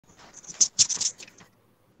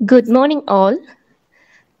Good morning, all.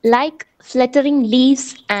 Like fluttering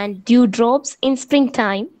leaves and dewdrops in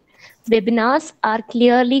springtime, webinars are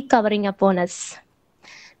clearly covering upon us.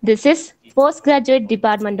 This is Postgraduate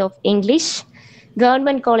Department of English,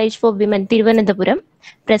 Government College for Women, Thiruvananthapuram,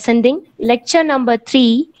 presenting lecture number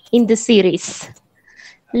 3 in the series.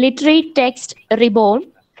 Literary Text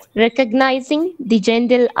Reborn, Recognizing the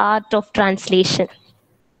Gentle Art of Translation.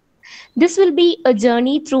 This will be a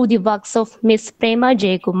journey through the works of Miss Prema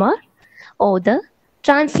Jayakumar, author,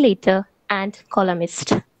 translator, and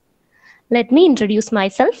columnist. Let me introduce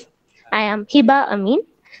myself. I am Hiba Ameen,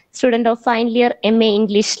 student of final year MA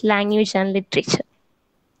English Language and Literature.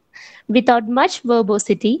 Without much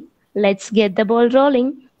verbosity, let's get the ball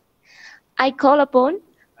rolling. I call upon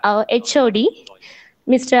our HOD,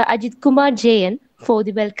 Mr. Ajithkumar JN, for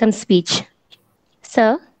the welcome speech.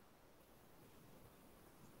 Sir.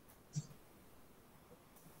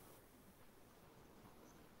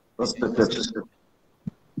 Respected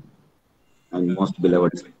and most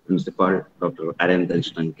beloved Principal, Dr.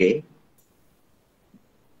 Krishnan K,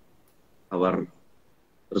 our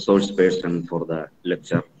resource person for the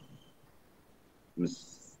lecture,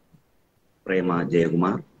 Ms. Prema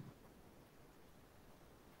Jayakumar,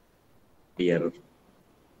 dear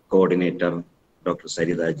Co-ordinator, Dr.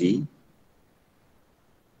 Sarita ji,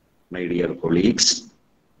 my dear colleagues,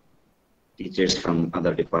 teachers from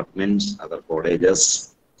other departments, other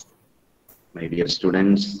colleges, my dear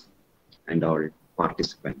students, and all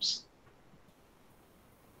participants.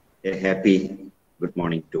 A happy good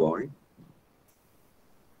morning to all.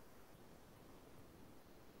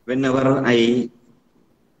 Whenever I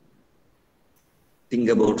think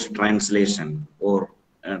about translation or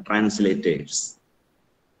translators,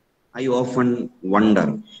 I often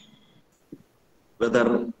wonder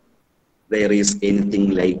whether there is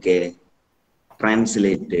anything like a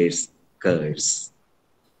translator's curse.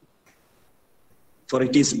 For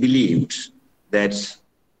it is believed that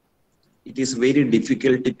it is very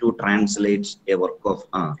difficult to translate a work of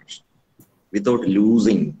art without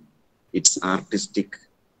losing its artistic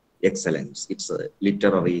excellence, its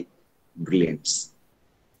literary brilliance.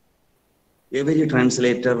 Every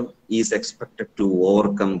translator is expected to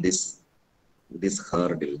overcome this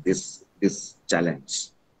hurdle, this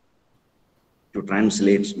challenge, to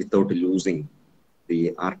translate without losing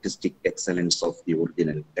the artistic excellence of the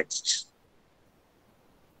original text.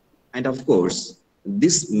 And of course,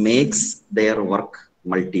 this makes their work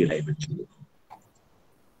multidimensional.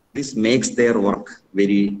 This makes their work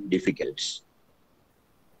very difficult.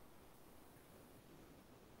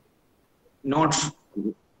 Not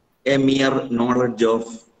a mere knowledge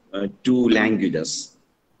of two languages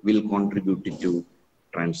will contribute to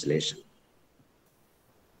translation.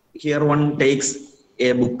 Here one takes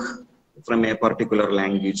a book from a particular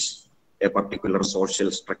language, a particular social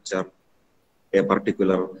structure, a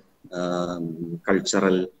particular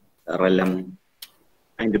cultural realm,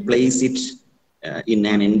 and place it in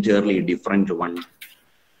an entirely different one,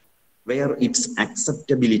 where its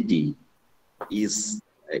acceptability is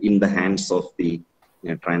in the hands of the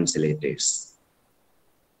translators.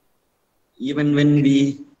 Even when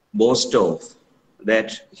we boast of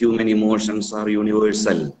that human emotions are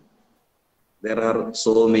universal, there are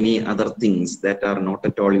so many other things that are not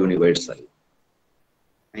at all universal.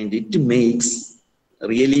 And it makes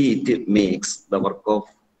the work of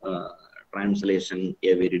translation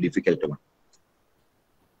a very difficult one.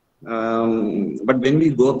 But when we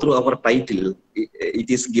go through our title, it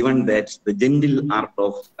is given that the gentle art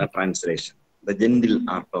of translation, the gentle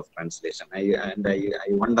art of translation. I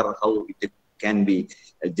wonder how it can be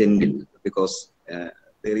gentle, because there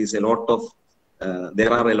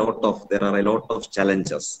are a lot of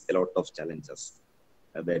challenges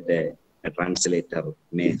that a translator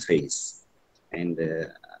may face. And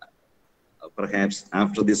perhaps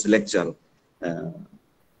after this lecture,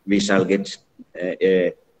 we shall get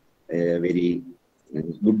a very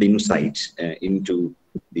good insight into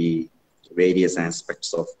the various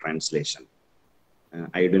aspects of translation.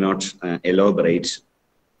 I do not elaborate.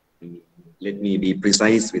 Let me be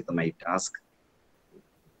precise with my task.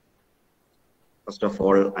 First of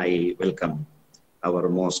all, I welcome our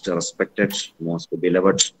most respected, most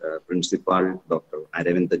beloved principal, Dr.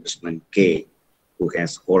 Aravind Krishnan K, who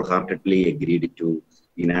has wholeheartedly agreed to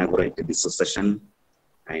inaugurate this session.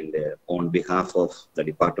 And on behalf of the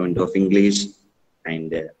Department of English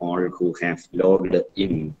and all who have logged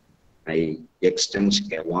in, I extend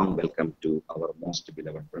a warm welcome to our most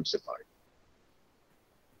beloved principal.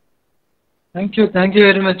 Thank you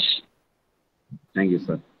very much. Thank you,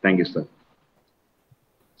 sir.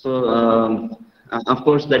 So Of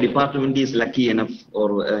course, the department is lucky enough,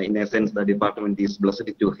 or in a sense, the department is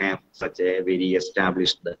blessed to have such a very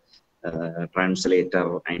established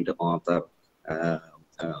translator and author.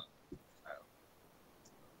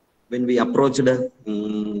 When we approached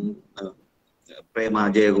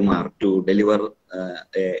Prema Jayakumar to deliver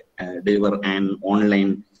an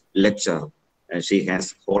online lecture, she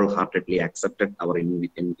has wholeheartedly accepted our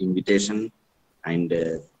invitation, and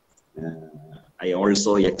I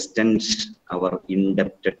also extend our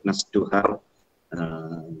indebtedness to her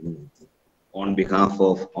on behalf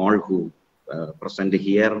of all who present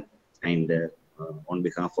here, and on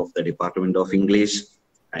behalf of the Department of English.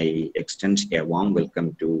 I extend a warm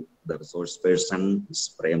welcome to the resource person,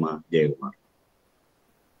 Ms. Prema Jayakumar.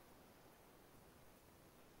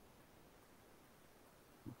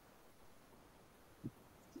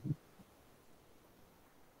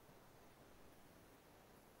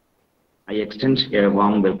 I extend a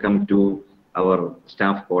warm welcome to our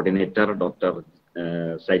staff coordinator, Dr.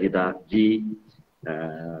 Sarita ji,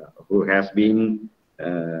 who has been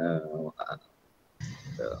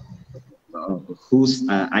whose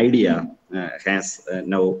idea has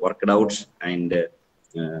now worked out, and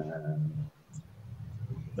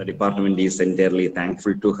the department is entirely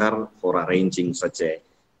thankful to her for arranging such a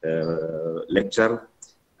lecture.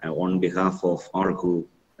 On behalf of all who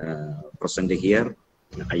present here,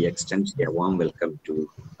 I extend a warm welcome to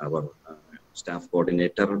our staff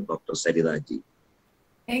coordinator, Dr. Sarita ji.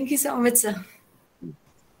 Thank you so much, sir.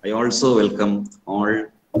 I also welcome all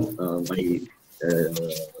my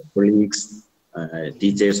colleagues,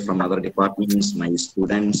 teachers from other departments, my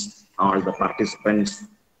students, all the participants,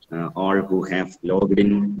 all who have logged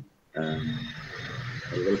in.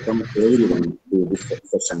 I welcome everyone to this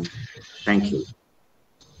session. Thank you.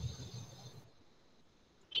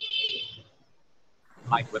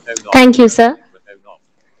 Thank you, sir.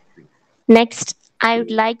 Next, I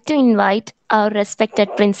would like to invite our respected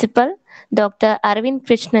principal, Dr. Aravind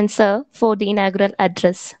Krishnan, sir, for the inaugural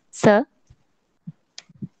address. Sir.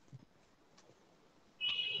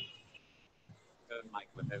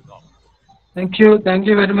 Thank you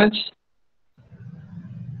very much.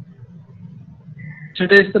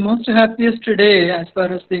 Today is the most happiest day as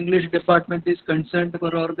far as the English department is concerned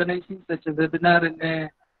for organizing such a webinar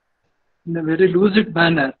in a very lucid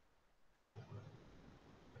manner.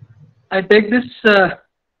 I take this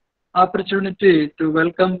opportunity to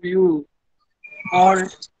welcome you all,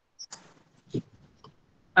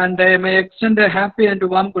 and I may extend a happy and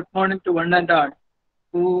warm good morning to one and all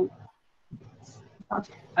who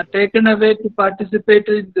are taken away to participate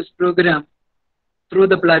in this program through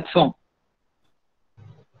the platform.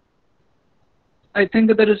 I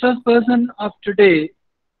think the resource person of today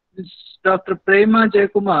is Dr. Prema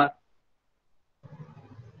Jayakumar,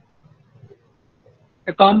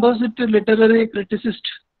 a composite literary criticist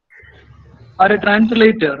or a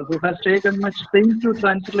translator who has taken much pains to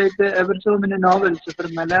translate ever so many novels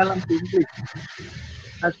from Malayalam to English,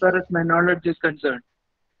 as far as my knowledge is concerned.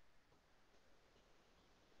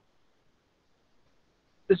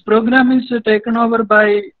 This program is taken over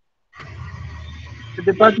by the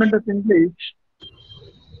Department of English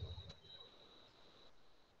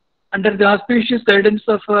under the auspicious guidance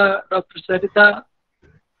of Dr. Sarita,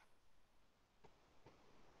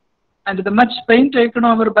 and the much pain taken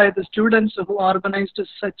over by the students who organized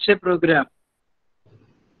such a program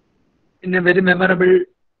in a very memorable,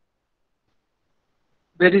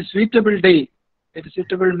 very suitable day, very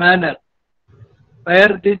suitable manner,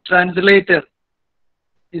 where the translator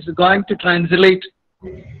is going to translate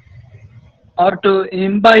or to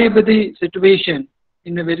imbibe the situation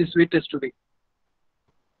in a very sweetest way.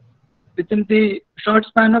 Within the short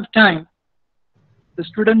span of time, the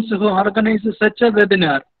students who organize such a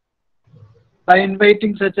webinar by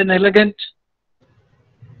inviting such an elegant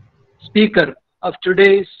speaker of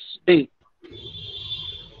today's day,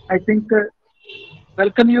 I think,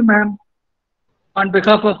 welcome you, ma'am, on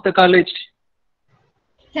behalf of the college.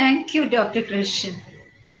 Thank you, Dr. Krishnan.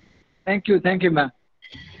 Thank you, ma'am.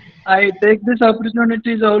 I take this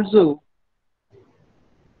opportunity also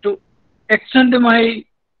to extend my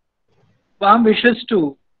warm wishes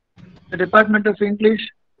to the Department of English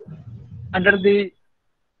under the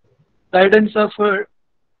guidance of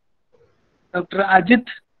Dr. Ajith,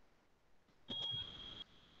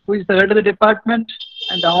 who is the head of the department,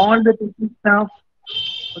 and all the teaching staff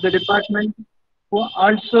of the department who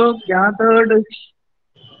also gathered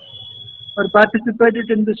or participated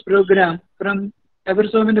in this program from ever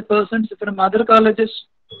so many persons from other colleges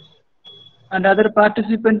and other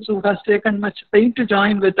participants who has taken much pain to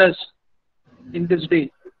join with us in this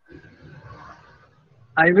day.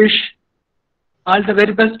 I wish all the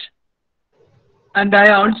very best And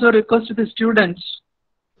I also request the students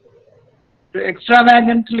to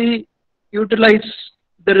extravagantly utilize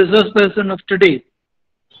the resource person of today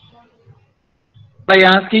by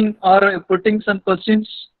asking or putting some questions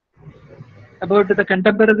about the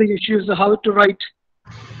contemporary issues, how to write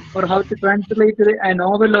or how to translate a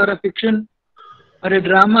novel or a fiction or a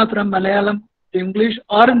drama from Malayalam to English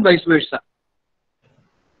or in vice versa.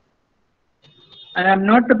 I am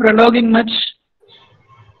not prologuing much.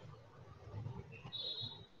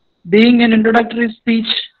 Being an introductory speech,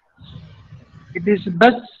 it is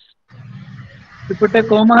best to put a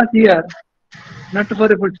comma here, not for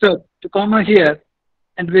a full stop, to comma here,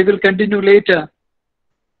 and we will continue later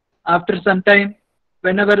after some time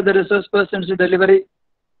whenever the resource person's delivery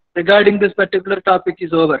regarding this particular topic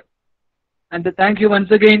is over. And thank you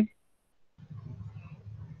once again.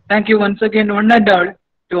 Thank you once again, one and all,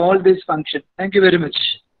 to all this function. Thank you very much.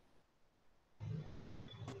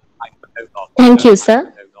 Thank you,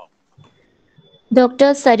 sir.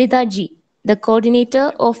 Dr. Sarita Ji, the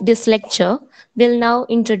coordinator of this lecture, will now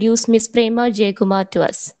introduce Ms. Prema Jayakumar to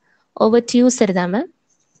us. Over to you, Sarita ma'am.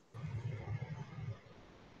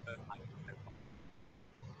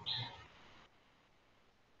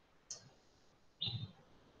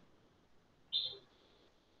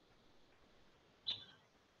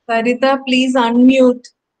 Sarita, please unmute.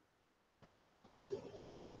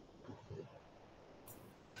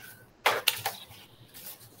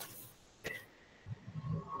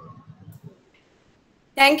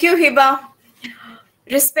 Thank you, Hiba.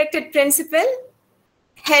 Respected Principal,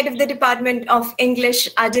 Head of the Department of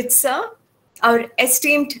English, Ajit sir, our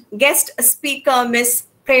esteemed guest speaker, Ms.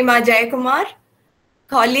 Prema Jayakumar,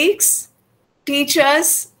 colleagues,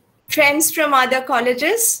 teachers, friends from other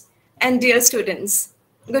colleges, and dear students.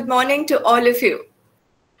 Good morning to all of you.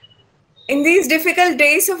 In these difficult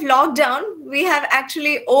days of lockdown, we have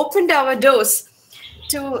actually opened our doors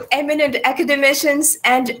to eminent academicians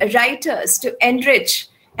and writers to enrich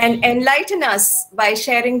and enlighten us by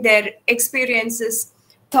sharing their experiences,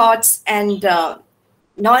 thoughts, and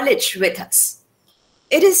knowledge with us.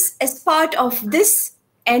 It is as part of this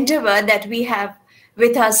endeavor that we have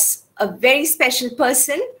with us a very special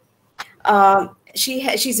person.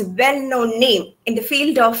 She's a well-known name in the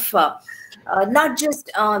field of not just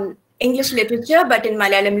English literature, but in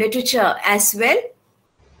Malayalam literature as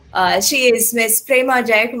well. She is Ms. Prema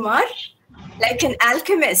Jayakumar, like an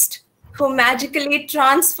alchemist who magically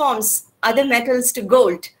transforms other metals to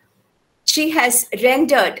gold. She has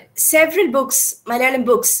rendered several books, Malayalam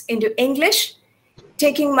books, into English,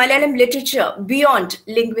 taking Malayalam literature beyond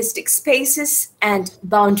linguistic spaces and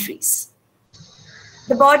boundaries.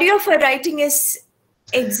 The body of her writing is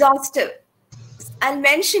exhaustive. I'll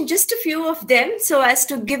mention just a few of them so as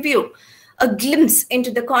to give you a glimpse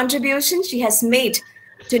into the contribution she has made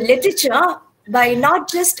to literature by not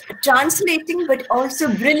just translating but also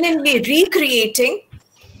brilliantly recreating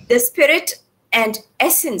the spirit and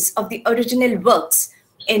essence of the original works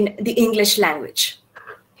in the English language.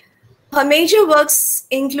 Her major works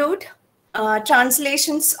include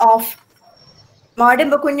translations of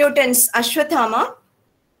Madamba Kunyutan's Ashwathama,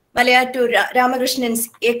 Malayatu Ramakrishnan's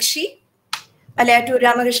Yakshi, Malayatu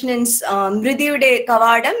Ramakrishnan's Mridiyude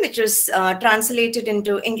Kavadam, which was translated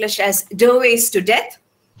into English as Doorways to Death,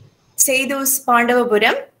 Seithu's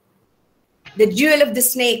Pandavapuram, The Jewel of the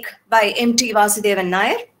Snake by M.T. Vasudevan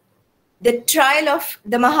Nair, The Trial of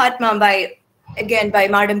the Mahatma by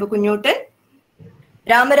Madamba Kunyutan,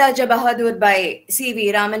 Ramaraja Bahadur by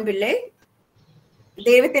C.V. Raman Pillai,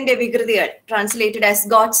 Devathinte Vikrithiyal, translated as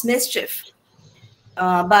God's Mischief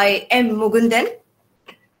by M. Mugundan.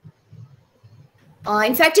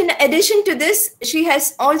 In fact, in addition to this, she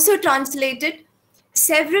has also translated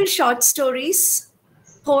several short stories,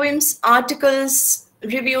 poems, articles,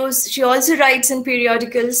 reviews. She also writes in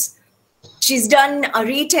periodicals. She's done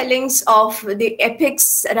retellings of the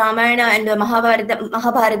epics, Ramayana and the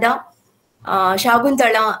Mahabharata,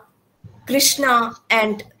 Shakuntala, Krishna,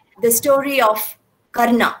 and the story of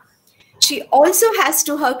Karna. She also has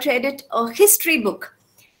to her credit a history book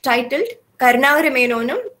titled Karnagara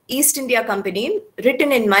Menonam, East India Company,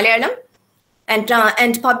 written in Malayalam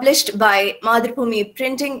and published by Madhurabhumi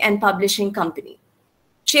Printing and Publishing Company.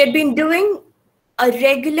 She had been doing a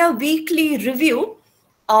regular weekly review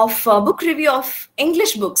of book review of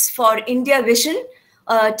English books for India Vision,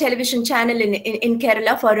 a television channel in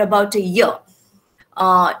Kerala, for about a year.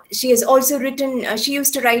 She has also written, she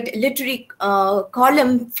used to write literary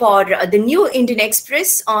column for the New Indian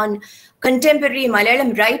Express on contemporary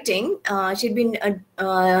Malayalam writing. She'd been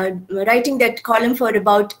writing that column for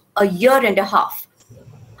about a year and a half.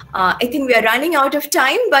 I think we are running out of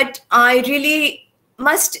time, but I really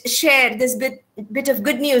must share this bit bit of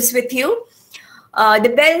good news with you.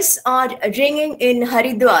 The bells are ringing in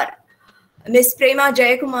Haridwar. Miss Prema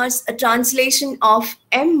Jayakumar's translation of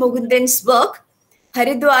M. Mukundan's work,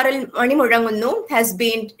 Haridwaral Manimurangunnu, has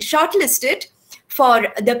been shortlisted for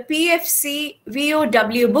the PFC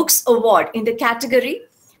VOW Books Award in the category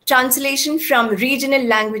Translation from Regional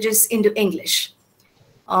Languages into English.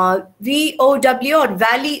 VOW, or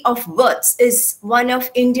Valley of Words, is one of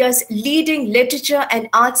India's leading literature and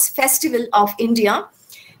arts festival of India.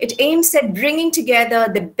 It aims at bringing together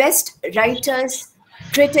the best writers,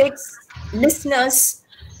 critics, listeners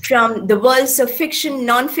from the worlds of fiction,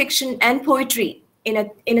 non-fiction, and poetry in a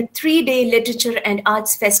 3-day literature and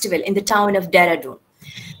arts festival in the town of Dehradun.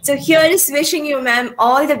 So here is wishing you, ma'am,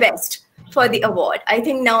 all the best for the award. I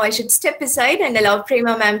think now I should step aside and allow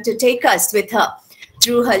Prema ma'am to take us with her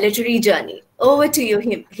through her literary journey. Over to you,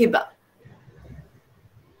 Hiba.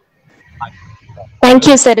 Thank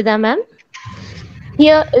you, Sarita ma'am.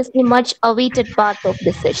 Here is the much awaited part of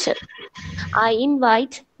the session. I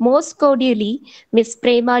invite most cordially Miss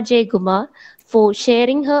Prema Jayakumar for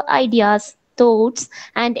sharing her ideas, thoughts,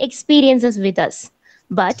 and experiences with us.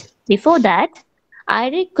 But before that, I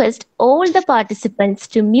request all the participants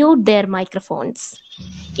to mute their microphones.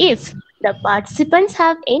 If the participants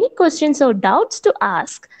have any questions or doubts to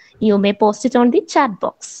ask, you may post it on the chat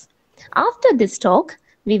box. After this talk,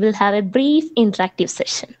 we will have a brief interactive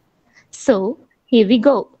session. So, here we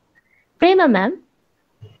go. Prema ma'am,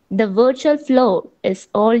 the virtual floor is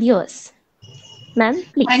all yours. Ma'am,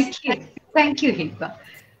 please. Thank you. Thank you, Hiba.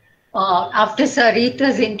 After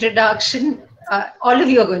Sarita's introduction, all of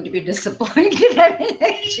you are going to be disappointed. I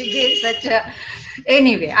mean, she gave such a...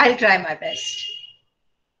 Anyway, I'll try my best.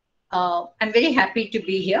 I'm very happy to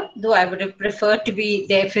be here, though I would have preferred to be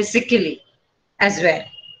there physically as well.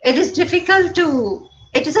 It is difficult to...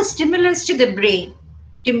 It is a stimulus to the brain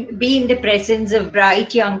to be in the presence of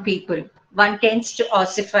bright young people. One tends to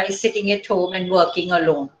ossify sitting at home and working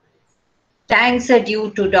alone. Thanks are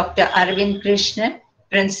due to Dr. Aravind Krishnan,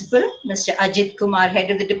 Principal, Mr. Ajithkumar,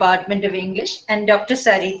 Head of the Department of English, and Dr.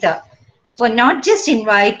 Sarita for not just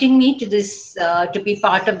inviting me to this, to be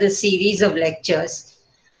part of this series of lectures,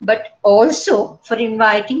 but also for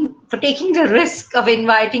taking the risk of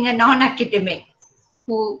inviting a non-academic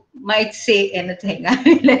who might say anything. I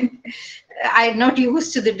mean, I'm not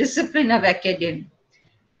used to the discipline of academia.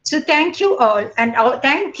 So thank you all, and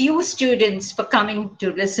thank you students for coming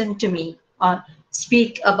to listen to me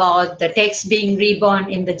speak about the text being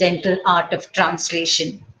reborn in the gentle art of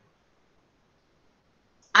translation.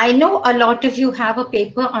 I know a lot of you have a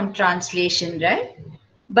paper on translation, right?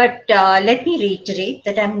 But let me reiterate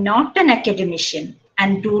that I'm not an academician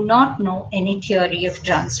and do not know any theory of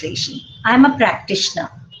translation. I'm a practitioner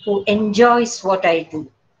who enjoys what I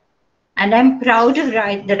do. And I'm proud of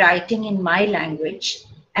the writing in my language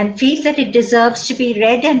and feel that it deserves to be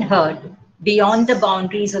read and heard beyond the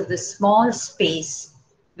boundaries of the small space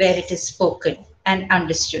where it is spoken and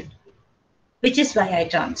understood, which is why I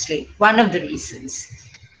translate, one of the reasons.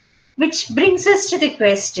 Which brings us to the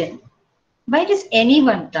question, why does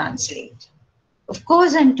anyone translate? Of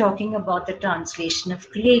course, I'm talking about the translation of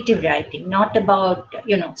creative writing, not about,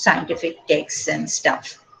 scientific texts and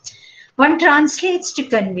stuff. One translates to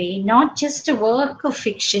convey not just a work of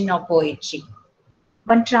fiction or poetry.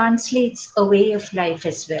 One translates a way of life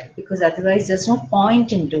as well, because otherwise there's no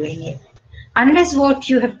point in doing it. Unless what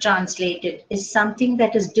you have translated is something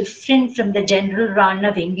that is different from the general run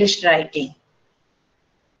of English writing,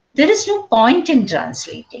 there is no point in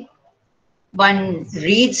translating. One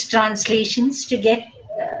reads translations to get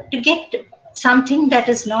something that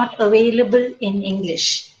is not available in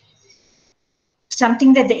English,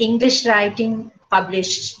 something that the English writing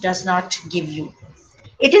published does not give you.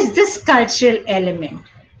 It is this cultural element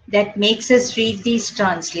that makes us read these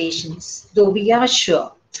translations, though we are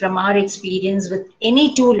sure from our experience with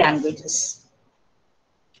any two languages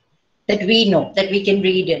that we know, that we can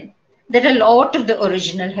read in, that a lot of the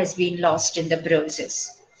original has been lost in the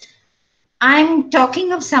process. I'm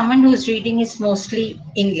talking of someone whose reading is mostly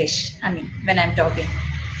English. I mean, when I'm talking,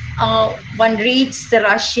 one reads the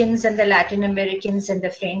Russians and the Latin Americans and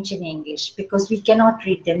the French in English because we cannot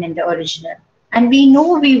read them in the original. And we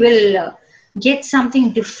know we will get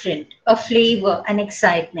something different, a flavor, an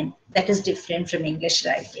excitement that is different from English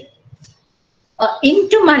writing.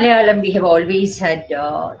 Into Malayalam, we have always had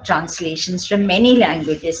translations from many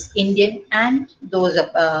languages, Indian and those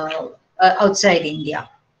outside India.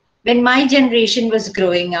 When my generation was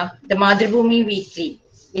growing up, the Madhubhumi Weekly,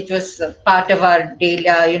 which was part of our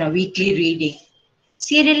daily, weekly reading,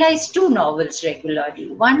 serialized 2 novels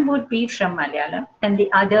regularly. One would be from Malayalam and the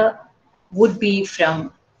other would be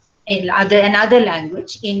from in another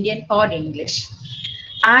language, Indian or English.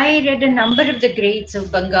 I read a number of the greats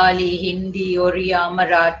of Bengali, Hindi, Oriya,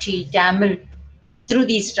 Marathi, Tamil through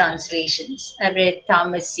these translations. I read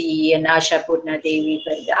Tamasi and Asha Purna Devi,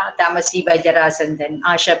 Tamasi by Jarasandan,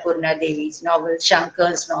 Asha Purna Devi's novels,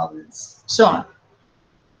 Shankar's novels, so on.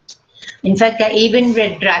 In fact, I even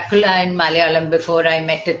read Dracula in Malayalam before I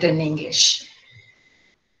met it in English.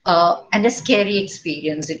 And a scary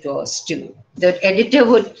experience it was too. The editor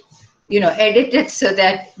would, edit it so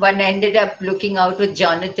that one ended up looking out with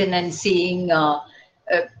Jonathan and seeing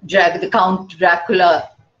the Count Dracula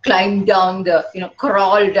climb down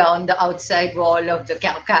crawl down the outside wall of the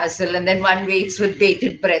castle, and then one waits with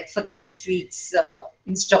bated breath for this week's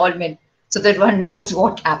installment so that one knows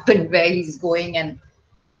what happened, where he's going, and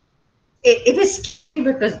it was scary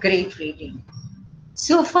but was great reading.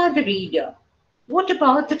 So far the reader. What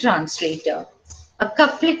about the translator? A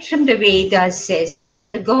couplet from the Vedas says,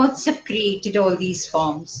 the gods have created all these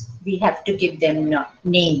forms. We have to give them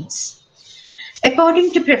names.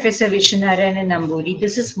 According to Professor Viswanathan Namburi,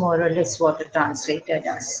 this is more or less what a translator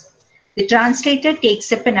does. The translator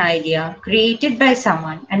takes up an idea created by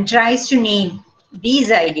someone and tries to name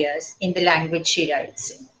these ideas in the language she writes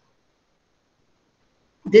in.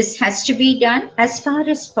 This has to be done as far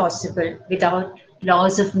as possible without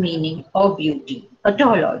loss of meaning or beauty, a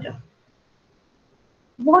tall order.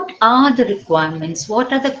 What are the requirements?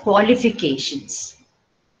 What are the qualifications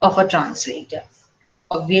of a translator?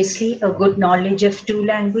 Obviously, a good knowledge of 2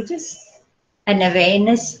 languages, an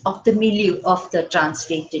awareness of the milieu of the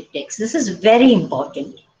translated text. This is very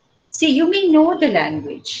important. See, you may know the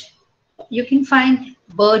language. You can find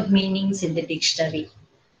word meanings in the dictionary.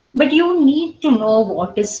 But you need to know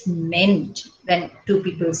what is meant when 2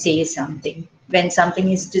 people say something, when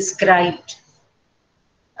something is described.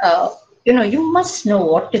 You must know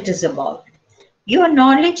what it is about. Your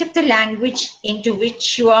knowledge of the language into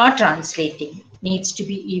which you are translating needs to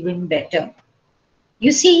be even better.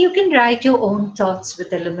 You see, you can write your own thoughts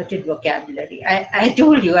with a limited vocabulary. I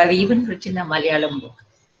told you, I've even written a Malayalam book.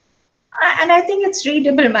 And I think it's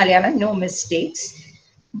readable Malayalam, no mistakes.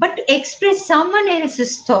 But to express someone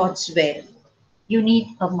else's thoughts well, you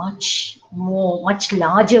need a much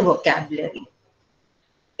larger vocabulary.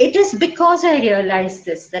 It is because I realized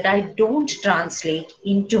this that I don't translate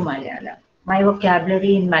into Malayalam. My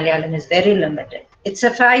vocabulary in Malayalam is very limited. It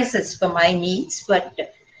suffices for my needs,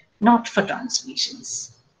 but not for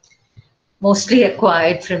translations. Mostly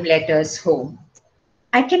acquired from letters home.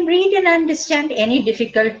 I can read and understand any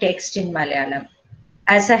difficult text in Malayalam,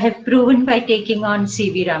 as I have proven by taking on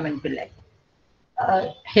C.V. Raman Pillai.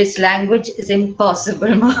 His language is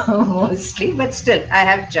impossible mostly, but still, I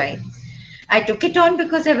have tried. I took it on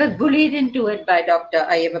because I was bullied into it by Dr.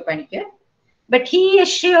 Ayyappa Panikar. But he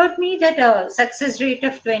assured me that a success rate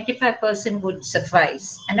of 25% would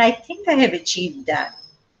suffice. And I think I have achieved that.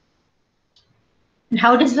 And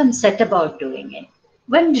how does one set about doing it?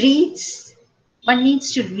 One needs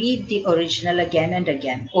to read the original again and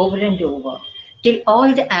again, over and over, till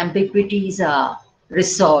all the ambiguities are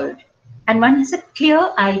resolved. And one has a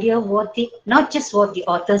clear idea of not just what the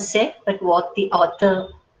author said, but what the author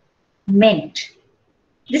meant.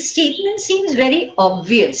 This statement seems very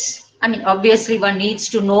obvious. I mean, obviously one needs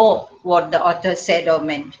to know what the author said or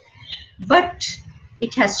meant, but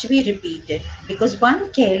it has to be repeated because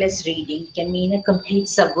one careless reading can mean a complete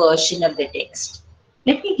subversion of the text.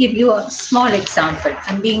 Let me give you a small example.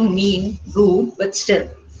 I'm being mean, rude, but still,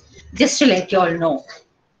 just to let you all know.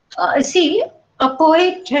 See, a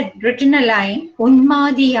poet had written a line,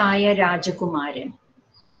 Unmadiyaya Rajakumaran.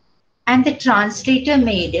 And the translator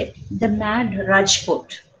made it the mad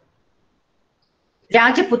Rajput.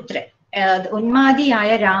 Rajaputra, the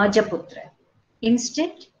Unmadiyaya Rajaputra.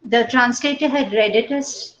 Instead, the translator had read it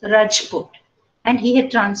as Rajput, and he had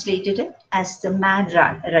translated it as the mad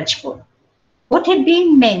Rajput. What had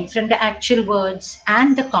been meant from the actual words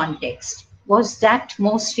and the context was that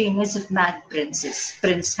most famous of mad princes,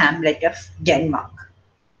 Prince Hamlet of Denmark.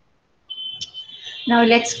 Now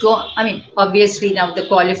let's go. I mean, obviously now the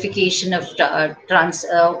qualification of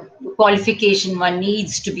qualification one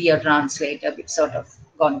needs to be a translator. We've sort of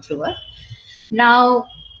gone through it. Now,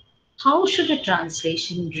 how should a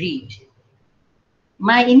translation read?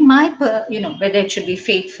 Whether it should be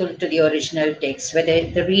faithful to the original text, whether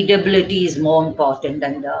the readability is more important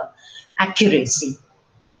than the accuracy.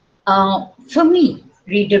 For me,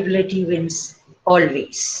 readability wins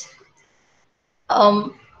always.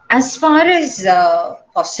 As far as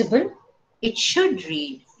possible, it should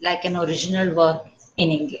read like an original work in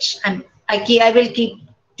English. And I will keep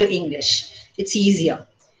to English. It's easier.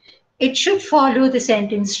 it should follow the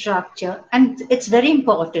sentence structure, and it's very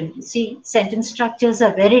important. See, sentence structures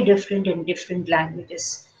are very different in different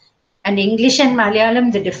languages. And English and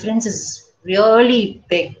Malayalam, the difference is really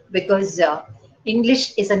big because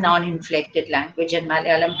English is a non-inflected language and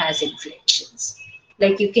Malayalam has inflections.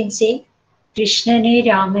 Like you can say, Krishnane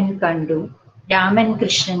Raman Kandu, Raman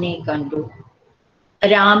Krishnane Kandu,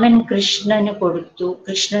 Raman Krishnane Koduttu,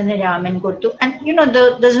 Krishnane Raman Koduttu. And you know,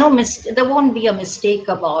 there's no there won't be a mistake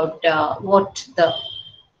about what the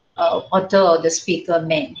author or the speaker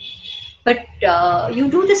meant. But you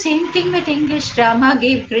do the same thing with English. Rama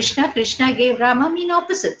gave Krishna, Krishna gave Rama, mean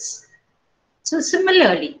opposites. So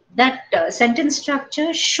similarly, that sentence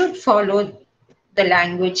structure should follow the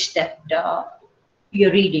language that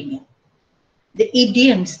you're reading in. The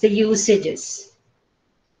idioms, the usages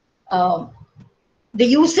of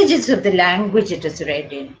the language it is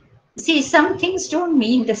read in. See, some things don't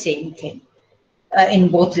mean the same thing in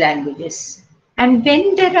both languages. And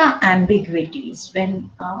when there are ambiguities, when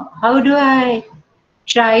how do I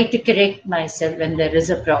try to correct myself when there is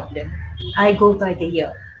a problem? I go by the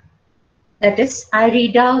ear. That is, I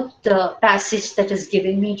read out the passage that is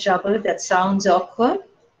giving me trouble, that sounds awkward,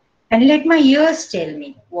 and let my ears tell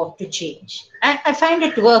me what to change. I find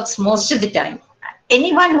it works most of the time.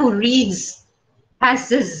 Anyone who reads has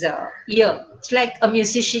this ear. It's like a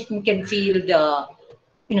musician can feel the,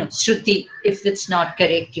 Shruti. If it's not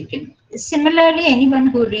correct, you can. Similarly, anyone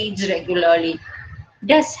who reads regularly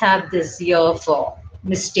does have this ear for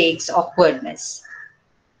mistakes, awkwardness.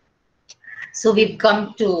 So we've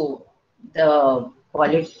come to the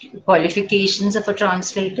qualifications of a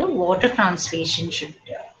translator, what a translation should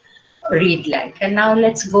read like. And now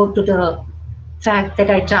let's go to the fact that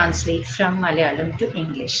I translate from Malayalam to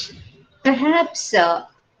English. Perhaps,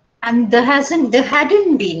 and there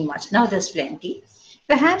hadn't been much, now there's plenty.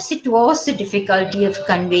 Perhaps it was the difficulty of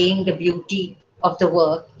conveying the beauty of the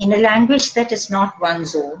work in a language that is not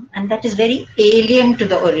one's own and that is very alien to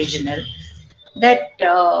the original, that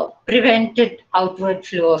prevented outward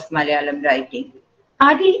flow of Malayalam writing.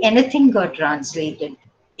 Hardly anything got translated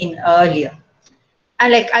in earlier.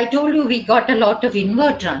 And like I told you, we got a lot of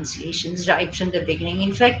inward translations right from the beginning.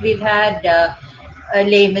 In fact, we've had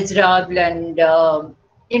Les Miserables and,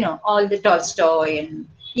 all the Tolstoy and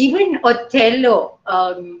even Othello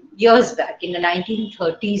years back in the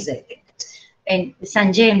 1930s, I think. And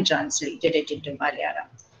Sanjay translated it into Malayalam.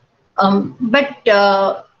 But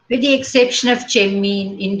with the exception of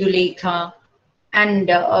Chemmin, Indulekha, and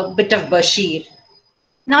a bit of Bashir,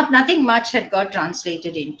 nothing much had got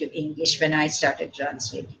translated into English when I started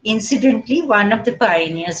translating. Incidentally, one of the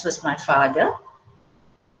pioneers was my father,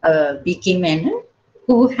 B.K. Menon,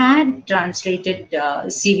 who had translated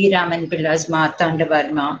C.V. Raman Pilla's Martanda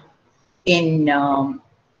Varma in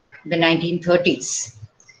the 1930s.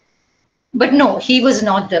 But no, he was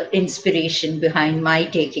not the inspiration behind my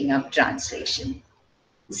taking up translation.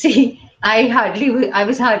 See, I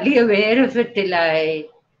was hardly aware of it till I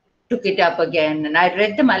took it up again. And I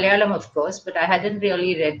read the Malayalam, of course, but I hadn't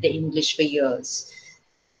really read the English for years.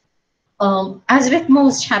 As with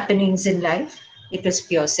most happenings in life, it was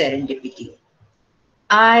pure serendipity.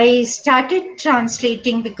 I started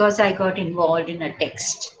translating because I got involved in a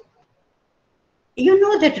text. You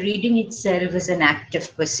know that reading itself is an act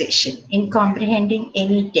of possession. In comprehending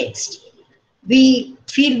any text, we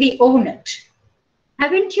feel we own it.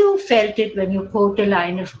 Haven't you felt it when you quote a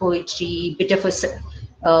line of poetry, bit of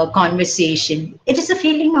a conversation? It is a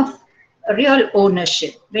feeling of a real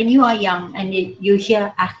ownership. When you are young and you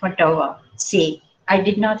hear Akhmatova say, "I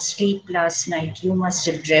did not sleep last night, you must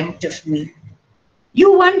have dreamt of me."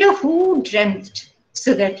 You wonder who dreamt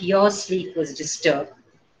so that your sleep was disturbed.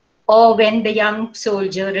 Or when the young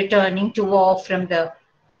soldier returning to the war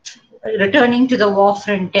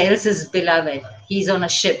front tells his beloved he's on a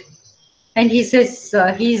ship, and he says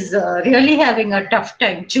he's really having a tough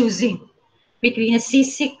time choosing between a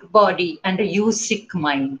seasick body and a you-sick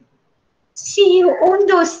mind. See, you own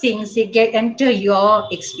those things, they enter your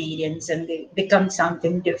experience and they become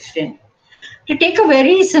something different. To take a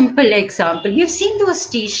very simple example, you've seen those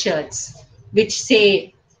t-shirts which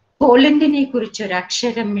say, Polandine kurichu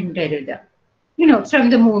aksharam mindaruda, from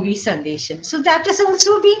the movie Sandesham. So that has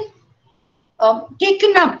also been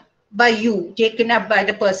taken up by you, taken up by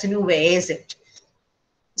the person who wears it.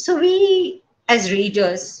 So we, as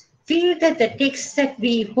readers, feel that the texts that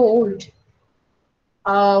we hold,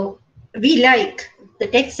 we like, the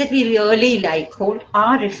texts that we really like, hold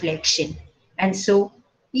our reflection. And so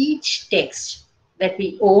each text that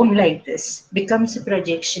we own like this becomes a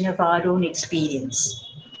projection of our own experience.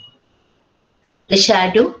 The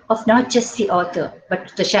shadow of not just the author,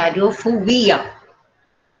 but the shadow of who we are.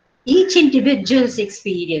 Each individual's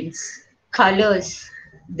experience colors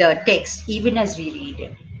the text even as we read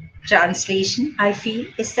it. Translation, I feel,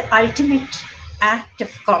 is the ultimate act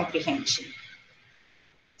of comprehension.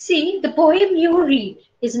 See, the poem you read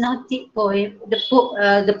is not the poem,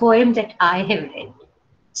 the poem that I have read.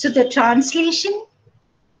 So the translation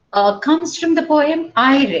comes from the poem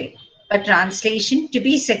I read. A translation, to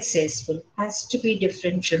be successful, has to be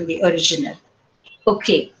different from the original.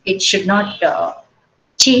 Okay, it should not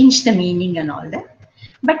change the meaning and all that,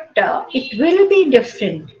 but it will be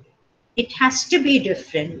different. It has to be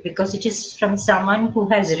different because it is from someone who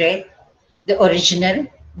has read the original,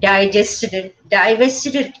 digested it,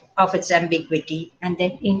 divested it of its ambiguity, and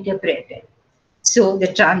then interpreted. So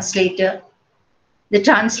the translation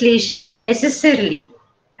necessarily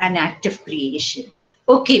an act of creation.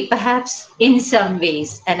 Okay, perhaps in some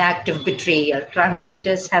ways an act of betrayal.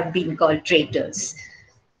 Translators have been called traitors.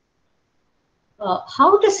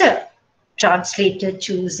 How does a translator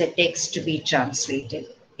choose a text to be translated?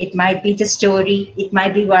 It might be the story, it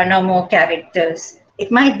might be one or more characters, it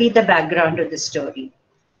might be the background of the story.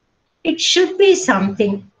 It should be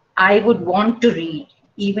something I would want to read,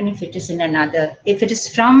 even if it is if it is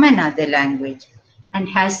from another language and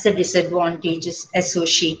has the disadvantages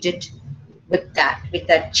associated with that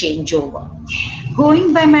changeover.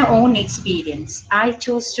 Going by my own experience, I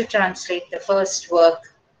chose to translate the first work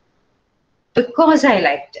because I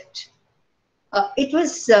liked it. It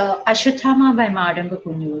was Ashwatthama by Madamba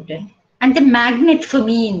Kunyudan. And the magnet for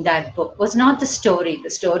me in that book was not the story. The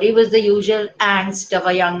story was the usual angst of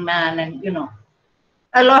a young man, and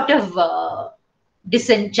a lot of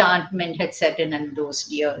disenchantment had set in those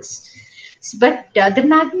years. But the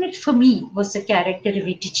magnet for me was the character of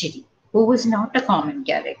Itichiri, who was not a common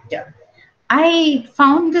character. I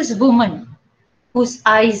found this woman whose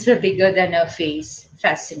eyes were bigger than her face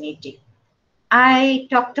fascinating. I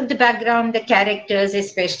talked of the background, the characters,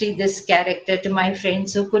 especially this character, to my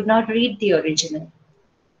friends who could not read the original.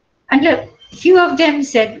 And a few of them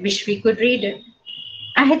said, wish we could read it.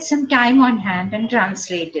 I had some time on hand and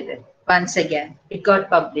translated it. Once again, it got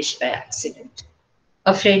published by accident.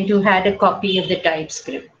 A friend who had a copy of the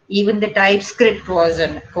typescript. Even the typescript was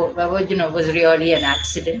really an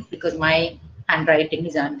accident because my handwriting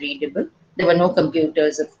is unreadable. There were no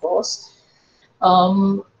computers, of course.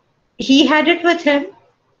 He had it with him,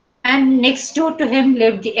 and next door to him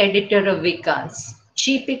lived the editor of Vikas.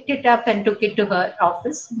 She picked it up and took it to her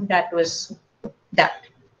office. That was that.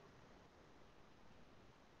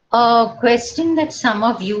 A question that some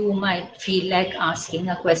of you might feel like asking,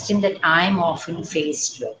 a question that I'm often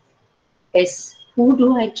faced with, is who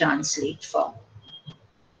do I translate for?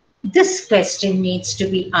 This question needs to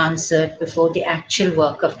be answered before the actual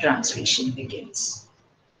work of translation begins.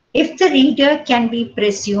 If the reader can be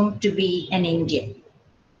presumed to be an Indian,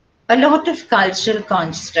 a lot of cultural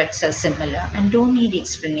constructs are similar and don't need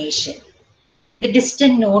explanation. The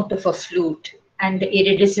distant note of a flute and the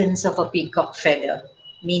iridescence of a peacock feather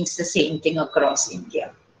means the same thing across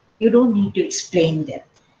India. You don't need to explain them.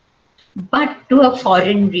 But to a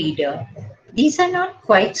foreign reader, these are not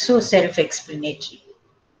quite so self-explanatory.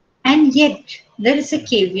 And yet, there is a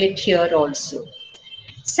caveat here also.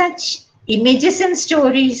 Such images and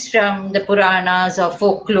stories from the Puranas or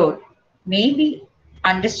folklore may be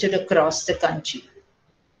understood across the country,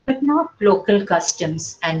 but not local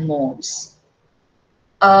customs and modes.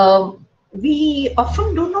 We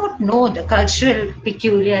often do not know the cultural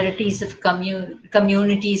peculiarities of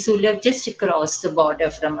communities who live just across the border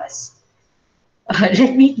from us.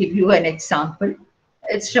 Let me give you an example.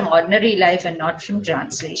 It's from ordinary life and not from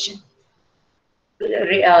translation.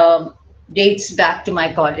 Dates back to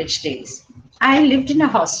my college days. I lived in a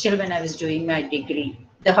hostel when I was doing my degree.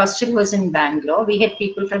 The hostel was in Bangalore. We had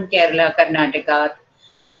people from Kerala, Karnataka,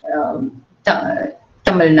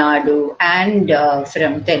 Tamil Nadu, and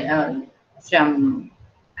from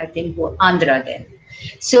I think Andhra then.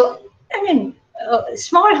 So, I mean,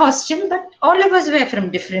 small hostel, but all of us were from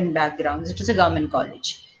different backgrounds. It was a government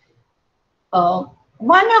college.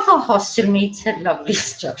 One of our hostel mates had lovely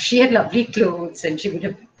stuff. She had lovely clothes and she would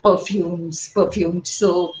have perfumed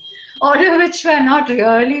soap, all of which were not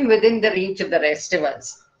really within the reach of the rest of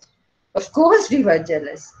us. Of course, we were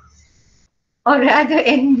jealous, or rather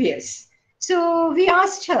envious. So we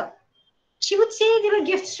asked her. She would say they were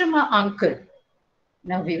gifts from her uncle.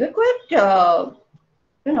 Now we were quite,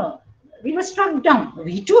 we were struck dumb.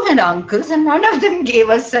 We too had uncles and none of them gave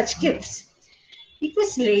us such gifts. It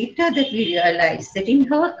was later that we realized that in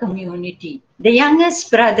her community, the youngest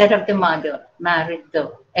brother of the mother married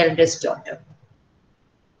the eldest daughter.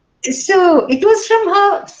 So it was from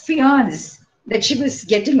her fiance that she was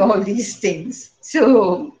getting all these things.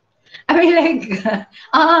 So I mean, like,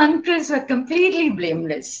 our uncles were completely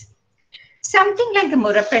blameless. Something like the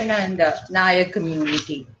Murapenna and the Nayar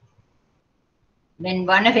community. When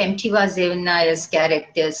one of M.T. Vasudevan Nayar's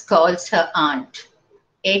characters calls her aunt,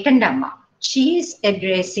 Etandamma, she is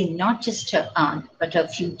addressing not just her aunt, but her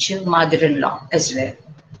future mother-in-law as well.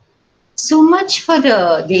 So much for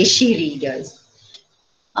the Deshi readers.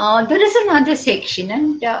 There is another section,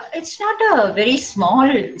 and it's not a very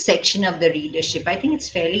small section of the readership. I think it's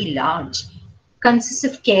fairly large. Consists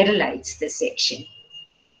of Keralites, this section,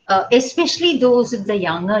 especially those of the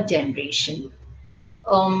younger generation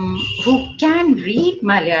who can read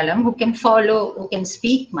Malayalam, who can follow, who can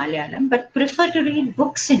speak Malayalam, but prefer to read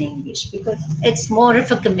books in English because it's more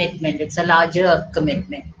of a commitment. It's a larger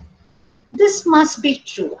commitment. This must be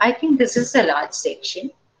true. I think this is a large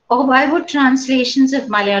section. Or why would translations of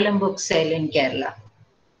Malayalam books sell in Kerala?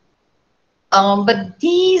 But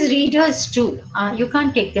these readers too, you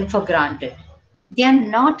can't take them for granted. They are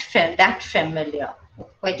not that familiar.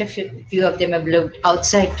 Quite a few of them have lived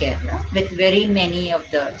outside Kerala with very many of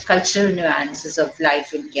the cultural nuances of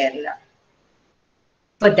life in Kerala.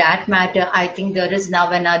 For that matter, I think there is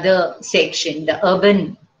now another section, the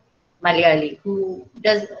urban Malayali, who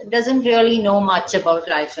doesn't really know much about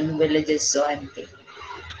life in villages or anything.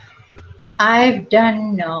 I've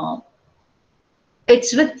done,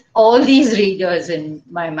 it's with all these readers in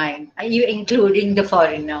my mind, including the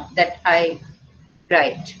foreigner that I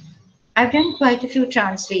write. I've done quite a few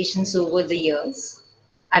translations over the years.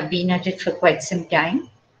 I've been at it for quite some time.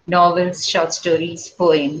 Novels, short stories,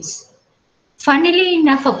 poems. Funnily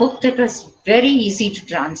enough, a book that was very easy to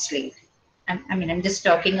translate. I mean, I'm just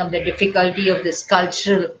talking of the difficulty of this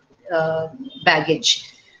cultural baggage.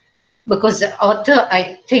 Because the author,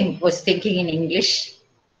 I think, was thinking in English,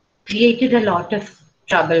 created a lot of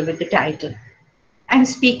trouble with the title. I'm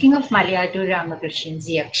speaking of Malayatu Ramakrishnan's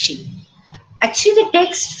Yakshi. Actually, the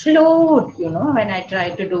text flowed, you know, when I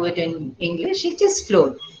tried to do it in English, it just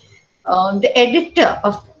flowed. The editor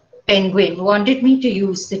of Penguin wanted me to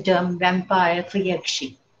use the term vampire for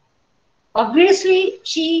Yakshi. Obviously,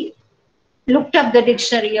 she looked up the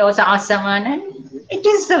dictionary or asked someone, and it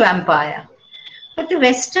is the vampire. But the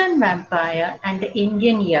Western vampire and the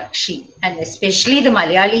Indian Yakshi, and especially the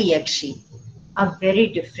Malayali Yakshi, are very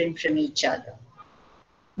different from each other.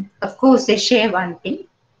 Of course, they share one thing.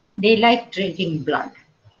 They like drinking blood,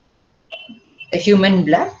 the human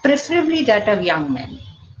blood, preferably that of young men.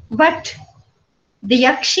 But the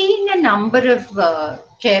Yakshi in a number of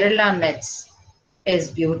Kerala myths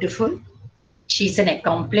is beautiful. She's an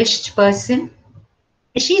accomplished person.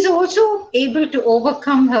 She's also able to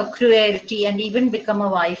overcome her cruelty and even become a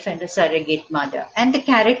wife and a surrogate mother. And the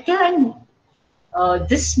character in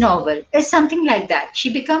this novel is something like that.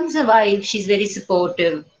 She becomes a wife. She's very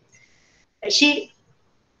supportive.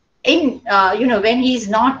 When he's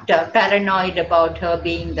not paranoid about her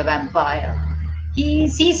being the vampire, he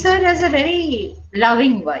sees her as a very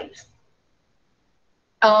loving wife.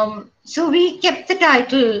 So we kept the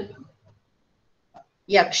title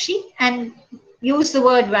Yakshi and use the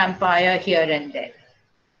word vampire here and there.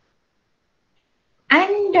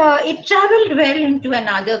 And it traveled well into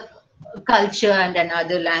another culture and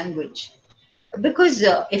another language. Because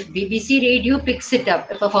if BBC Radio picks it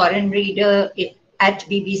up, if a foreign reader at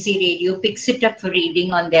BBC Radio picks it up for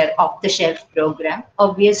reading on their off-the-shelf program,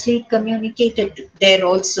 obviously communicated there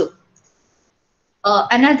also.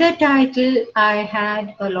 Another title I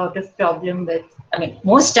had a lot of problem with. I mean,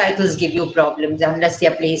 most titles give you problems unless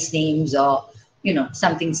they're place names or, you know,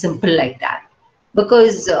 something simple like that.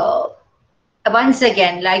 Because once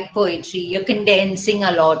again, like poetry, you're condensing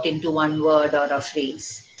a lot into one word or a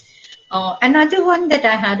phrase. Another one that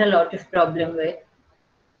I had a lot of problem with,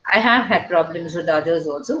 I have had problems with others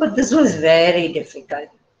also, but this was very difficult.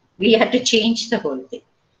 We had to change the whole thing.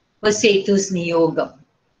 Was Setu's Niyogam.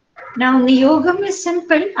 Now, Niyogam is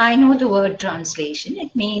simple. I know the word translation.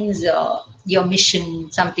 It means your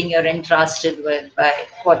mission, something you're entrusted with by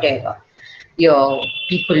whatever. Your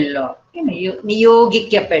people, you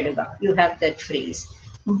niyogikyapeduga. You have that phrase.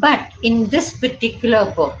 But in this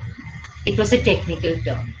particular book, it was a technical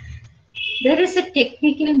term. There is a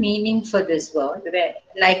technical meaning for this word, where,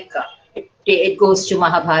 like it goes to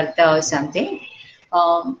Mahabharata or something.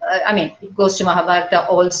 It goes to Mahabharata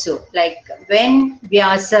also. Like when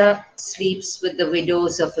Vyasa sleeps with the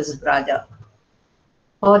widows of his brother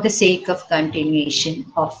for the sake of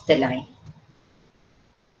continuation of the line.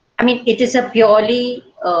 I mean, it is a purely,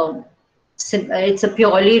 it's a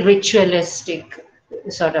purely ritualistic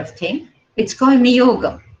sort of thing. It's called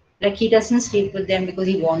Niyogam. Like he doesn't sleep with them because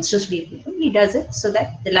he wants to sleep with them. He does it so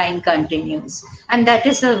that the line continues. And that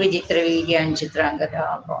is how Vijitra Vidya and Chitrangada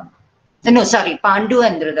are born. No, sorry, Pandu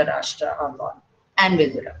and Dhritarashtra are born, and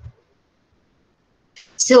Vidura.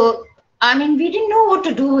 So, I mean, we didn't know what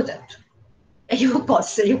to do with it. You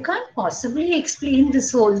can't possibly explain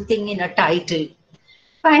this whole thing in a title.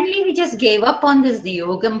 Finally, we just gave up on this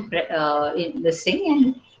Yogam in this thing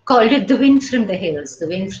and called it The Wind from the Hills. The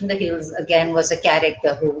Wind from the Hills, again, was a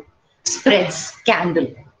character who spreads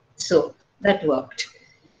candle. So that worked.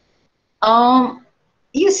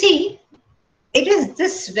 You see, it is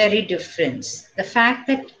this very difference. The fact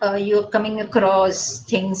that you're coming across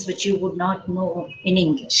things which you would not know in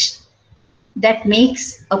English, that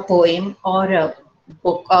makes a poem or a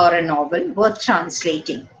book or a novel worth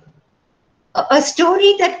translating. A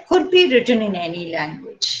story that could be written in any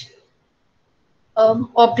language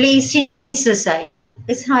or placed in society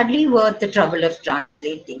is hardly worth the trouble of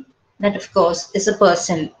translating. That, of course, is a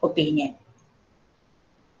personal opinion.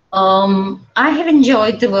 I have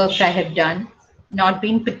enjoyed the work I have done, not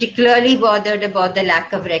been particularly bothered about the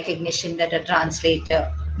lack of recognition that a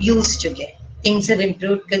translator used to get. Things have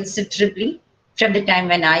improved considerably from the time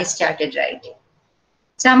when I started writing.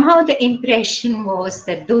 Somehow the impression was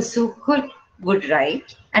that those who could would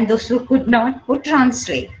write and those who could not would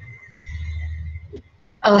translate.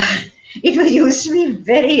 It used to be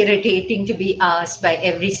very irritating to be asked by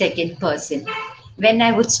every second person when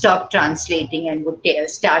I would stop translating and would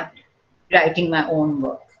start writing my own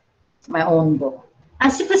work, my own book.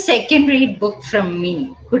 As if a second-rate book from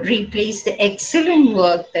me could replace the excellent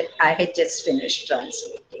work that I had just finished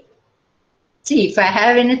translating. See, if I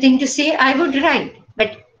have anything to say, I would write.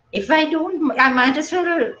 But if I don't, I might as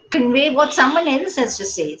well convey what someone else has to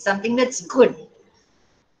say, something that's good.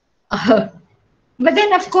 But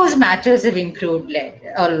then, of course, matters have improved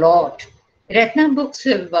a lot. Ratna Books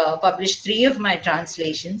have published 3 of my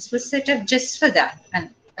translations, was set up just for that. And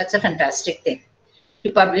that's a fantastic thing,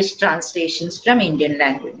 to publish translations from Indian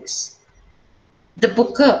languages. The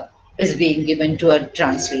Booker is being given to a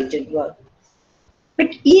translated work. But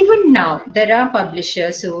even now, there are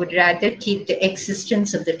publishers who would rather keep the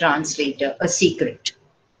existence of the translator a secret.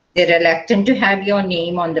 They're reluctant to have your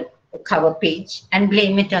name on the cover page and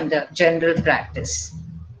blame it on the general practice.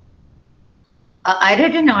 I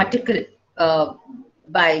read an article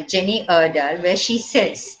by Jenny Erdal where she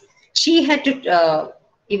says she had to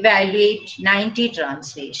evaluate 90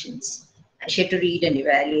 translations. She had to read and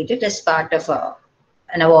evaluate it as part of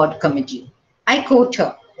an award committee. I quote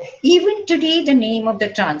her, "Even today, the name of the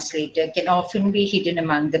translator can often be hidden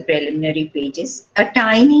among the preliminary pages, a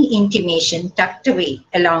tiny intimation tucked away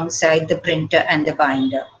alongside the printer and the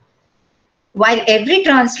binder. While every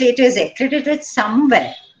translator is accredited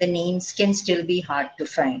somewhere, the names can still be hard to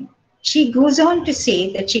find." She goes on to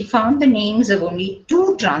say that she found the names of only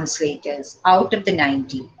 2 translators out of the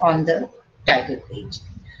 90 on the title page.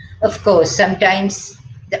 Of course, sometimes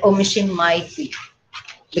the omission might be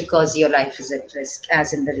because your life is at risk,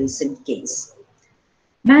 as in the recent case.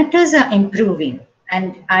 Matters are improving,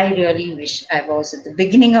 and I really wish I was at the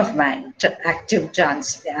beginning of my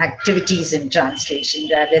activities in translation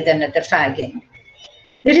rather than at the fag end.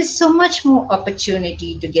 There is so much more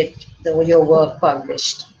opportunity to get your work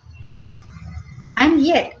published. And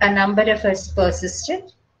yet, a number of us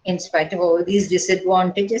persisted, in spite of all these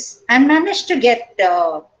disadvantages, and managed to get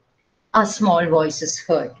our small voices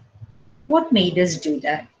heard. What made us do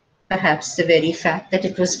that? Perhaps the very fact that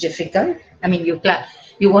it was difficult. I mean,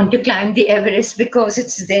 you want to climb the Everest because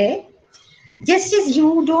it's there. Just as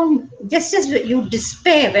you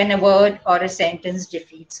despair when a word or a sentence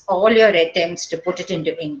defeats all your attempts to put it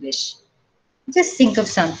into English. Just think of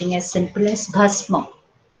something as simple as bhasma.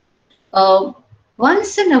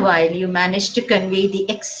 Once in a while, you manage to convey the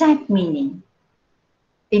exact meaning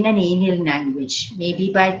in an alien language,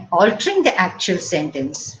 maybe by altering the actual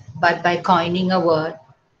sentence, but by coining a word,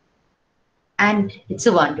 and it's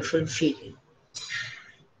a wonderful feeling.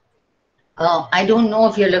 I don't know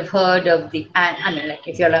if you'll have heard of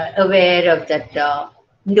if you're aware of that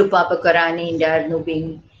Ndupapa Karani Indarnu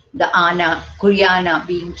being the Kuryana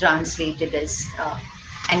being translated as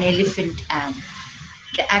an elephant ant.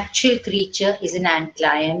 The actual creature is an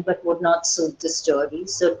antlion, but would not suit the story.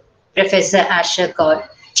 So Professor Asher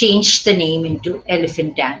changed the name into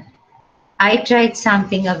elephant ant. I tried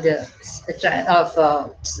something of a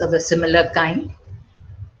similar kind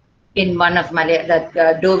in one of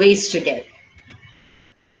Dove's to Death.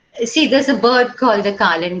 See, there's a bird called the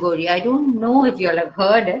Kalangori. I don't know if you'll have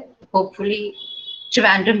heard it. Hopefully,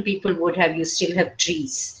 Trivandrum people would have. You still have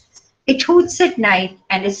trees. It hoots at night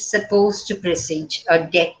and is supposed to presage a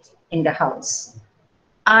death in the house.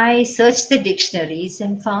 I searched the dictionaries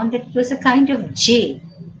and found that it was a kind of jay.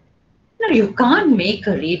 No, you can't make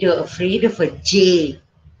a reader afraid of a jay.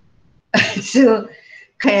 So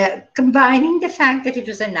combining the fact that it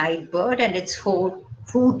was a night bird and its food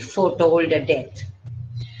foretold a death,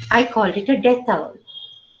 I called it a death owl.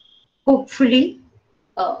 Hopefully,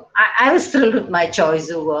 I was thrilled with my choice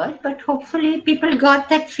of word, but hopefully people got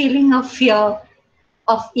that feeling of fear,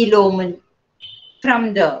 of ill omen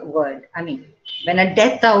from the word. I mean, when a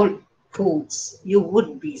death owl hoots, you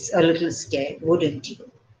would be a little scared, wouldn't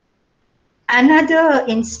you? Another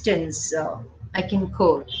instance I can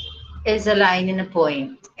quote is a line in a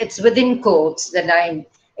poem. It's within quotes, the line.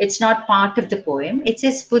 It's not part of the poem. It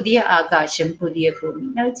says, Pudhiya Akasham, Pudhiya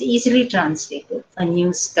Bhumi. Now, it's easily translated. A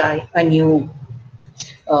new sky, a new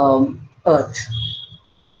earth.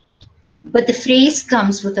 But the phrase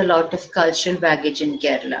comes with a lot of cultural baggage in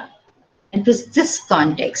Kerala. It was this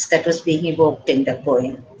context that was being evoked in the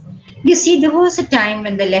poem. You see, there was a time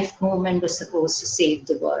when the left movement was supposed to save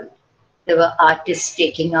the world. There were artists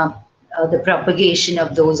taking up the propagation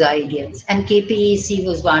of those ideas. And KPAC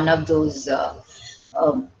was one of those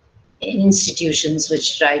institutions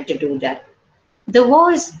which tried to do that. There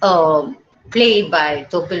was a play by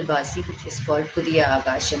Topil Basi, which was called Pudhiya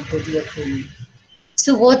Akasham, Pudhiya Bhumi.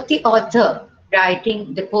 So what the author,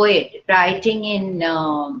 the poet, writing in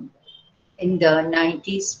the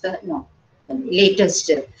 90s, no, latest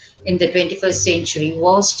in the 21st century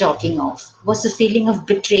was talking of was the feeling of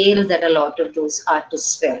betrayal that a lot of those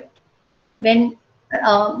artists felt. When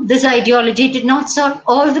this ideology did not solve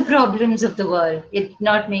all the problems of the world, it did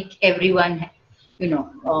not make everyone,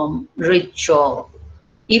 rich or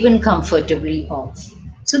even comfortably off.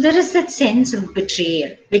 So there is that sense of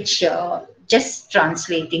betrayal, which just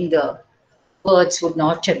translating the words would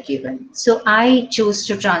not have given. So I chose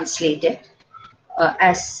to translate it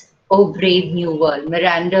as "Oh Brave New World,"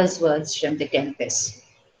 Miranda's words from The Tempest.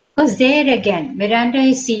 Because there again, Miranda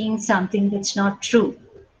is seeing something that's not true.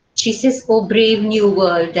 She says, "Oh brave new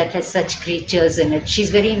world that has such creatures in it."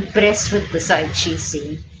 She's very impressed with the sight she's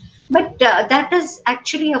seeing. But that is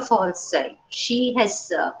actually a false sight. She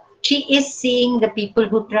is seeing the people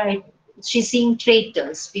who tried, she's seeing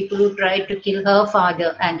traitors, people who tried to kill her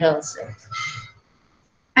father and herself.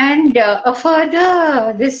 And a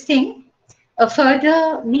further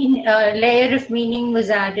layer of meaning was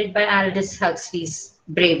added by Aldous Huxley's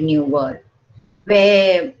Brave New World,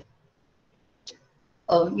 where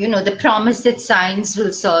the promise that science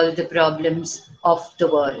will solve the problems of the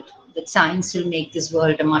world, that science will make this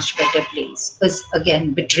world a much better place, was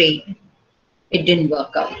again betrayed. It didn't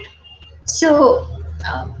work out. So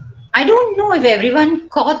I don't know if everyone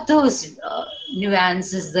caught those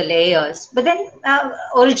nuances, the layers. But then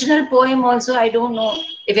original poem also, I don't know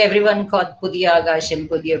if everyone caught Pudhiya Akasham,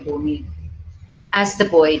 Pudhiya Bhumi as the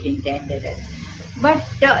poet intended it. But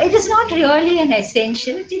it is not really an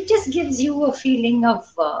essential. It just gives you a feeling of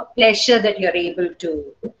pleasure that you're able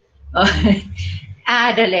to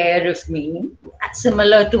add a layer of meaning,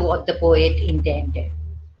 similar to what the poet intended.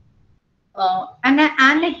 An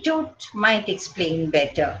anecdote might explain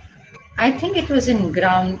better. I think it was in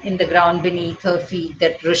the ground beneath her feet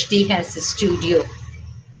that Rushdie has a studio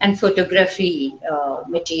and photography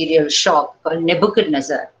material shop called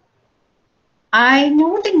Nebuchadnezzar. I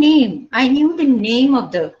knew the name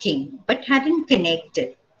of the king, but hadn't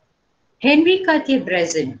connected. Henry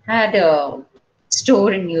Cartier-Bresson had a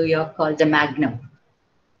store in New York called the Magnum,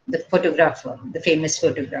 the photographer, the famous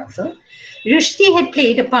photographer. Rushdie had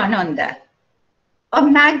played a pun on that. A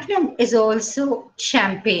Magnum is also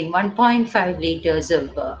champagne, 1.5 liters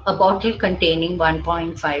of, a bottle containing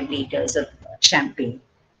 1.5 liters of champagne.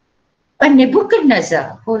 A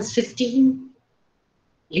Nebuchadnezzar holds 15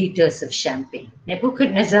 liters of champagne.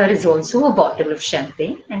 Nebuchadnezzar is also a bottle of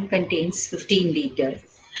champagne and contains 15 liters.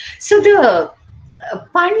 So the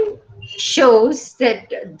pun shows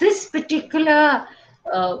that this particular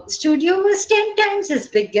studio was 10 times as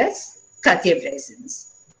big as Cartier-Bresson's.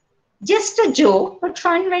 Just a joke, but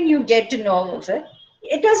fun when you get to know of it.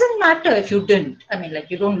 It doesn't matter if you didn't. I mean, like,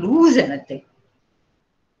 you don't lose anything.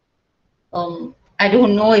 I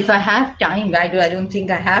don't know if I have time. I don't think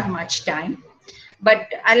I have much time.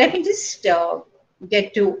 But let me just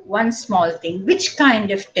get to one small thing. Which kind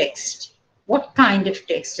of text? What kind of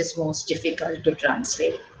text is most difficult to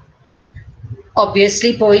translate?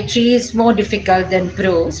 Obviously, poetry is more difficult than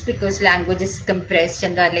prose because language is compressed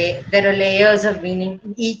and there are layers of meaning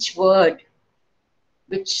in each word,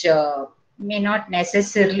 which may not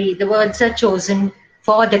necessarily, the words are chosen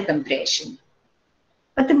for the compression.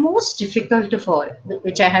 But the most difficult of all,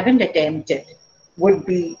 which I haven't attempted, would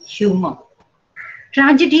be humor.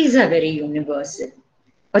 Tragedies are very universal.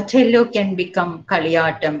 Othello can become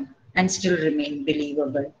Kaliyatam and still remain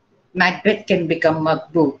believable. Macbeth can become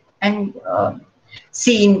Makbooth and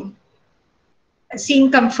seen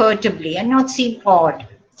seen comfortably and not seen odd.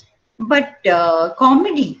 But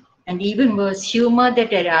comedy and even worse, humor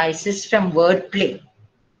that arises from wordplay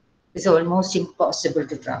is almost impossible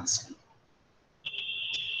to translate.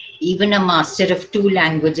 Even a master of 2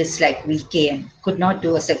 languages like VKM could not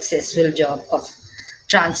do a successful job of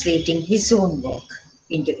translating his own work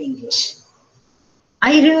into English.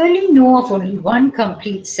 I really know of only one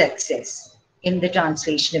complete success in the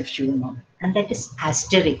translation of humor, and that is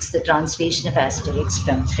Asterix, the translation of Asterix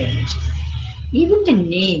from French. Even the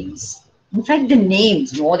names, in fact, the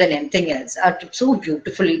names more than anything else, are so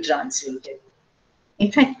beautifully translated.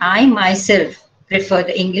 In fact, I myself prefer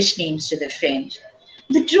the English names to the French.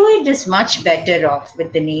 The Druid is much better off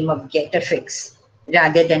with the name of Getafix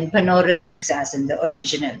rather than Panorix as in the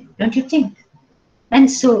original, don't you think? And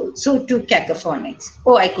so too Cacophonics.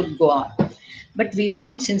 Oh, I could go on. But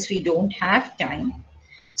since we don't have time,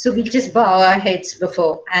 so we'll just bow our heads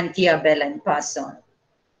before Anthea Bell and pass on.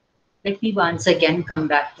 Let me once again come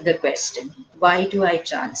back to the question, why do I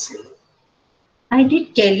translate? I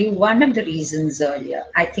did tell you one of the reasons earlier.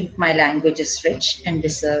 I think my language is rich and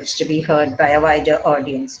deserves to be heard by a wider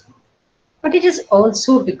audience. But it is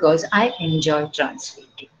also because I enjoy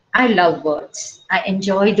translating. I love words. I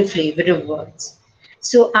enjoy the flavor of words.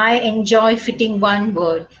 So I enjoy fitting one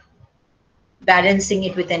word, balancing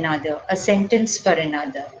it with another, a sentence for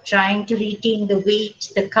another, trying to retain the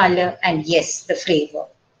weight, the color, and yes, the flavor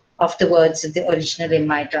of the words of the original in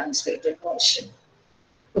my translated version.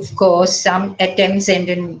 Of course, some attempts end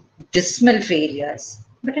in dismal failures,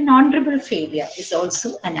 but an honorable failure is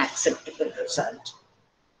also an acceptable result.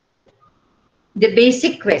 The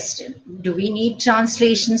basic question, do we need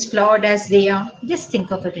translations flawed as they are? Just think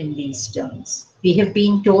of it in these terms. We have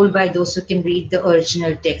been told by those who can read the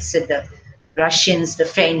original text that the Russians, the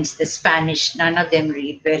French, the Spanish, none of them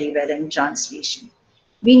read very well in translation.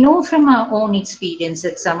 We know from our own experience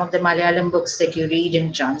that some of the Malayalam books that you read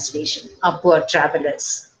in translation are poor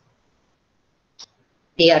travelers.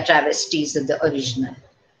 They are travesties of the original.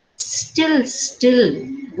 Still,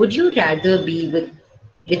 would you rather be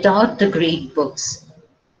without the great books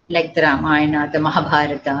like the Ramayana, the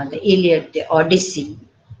Mahabharata, the Iliad, the Odyssey,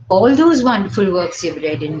 all those wonderful works you've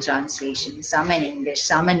read in translation, some in English,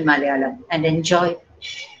 some in Malayalam, and enjoy,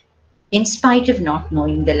 in spite of not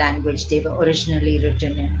knowing the language they were originally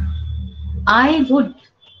written in? I would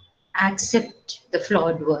accept the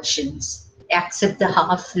flawed versions, accept the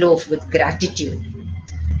half loaf with gratitude.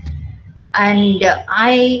 And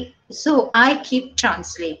I keep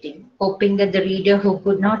translating, hoping that the reader who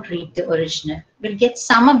could not read the original will get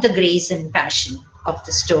some of the grace and passion of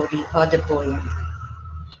the story or the poem.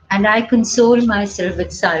 And I console myself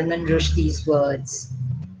with Salman Rushdie's words.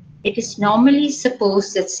 It is normally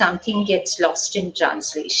supposed that something gets lost in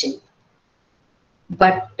translation,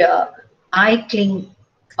 but I cling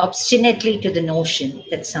obstinately to the notion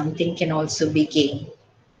that something can also be gained.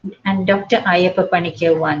 And Dr. Ayyappa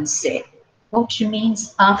Panikkar once said, what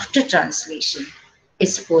remains after translation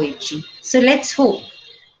is poetry. So let's hope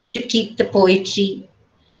to keep the poetry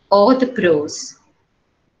or the prose,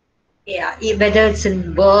 whether it's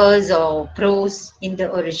in verse or prose, in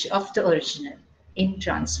the original in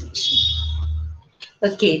translation.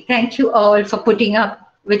 Okay, thank you all for putting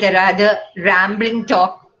up with a rather rambling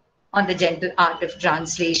talk on the gentle art of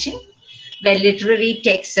translation, where literary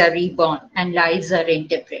texts are reborn and lives are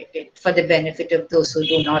interpreted for the benefit of those who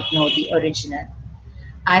do not know the original.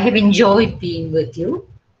 I have enjoyed being with you.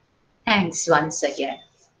 Thanks once again.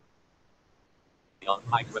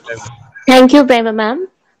 Thank you, Prema ma'am,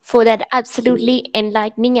 for that absolutely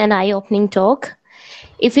enlightening and eye-opening talk.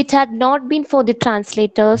 If it had not been for the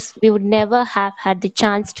translators, we would never have had the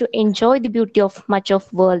chance to enjoy the beauty of much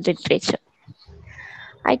of world literature.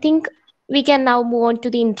 I think we can now move on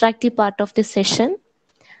to the interactive part of the session.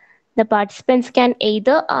 The participants can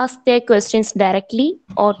either ask their questions directly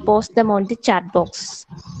or post them on the chat box.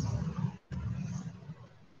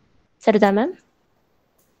 Sarita ma'am.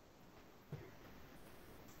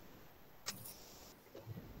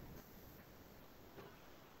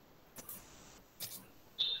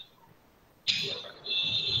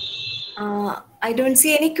 I don't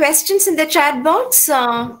see any questions in the chat box.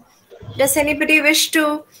 Does anybody wish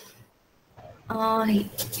to?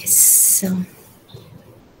 Yes.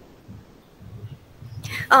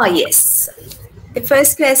 Yes. The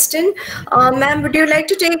first question, ma'am, would you like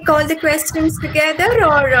to take all the questions together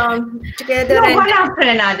or together? No, one after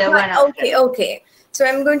another. Okay. So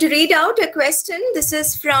I'm going to read out a question. This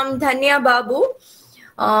is from Dhanya Babu.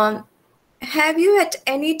 Have you at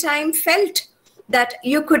any time felt that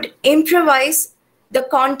you could improvise the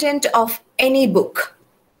content of any book?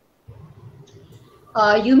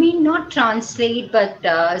 You mean not translate, but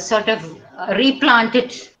sort of replant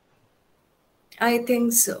it? I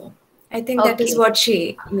think so. I think that is what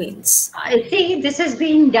she means. I see this has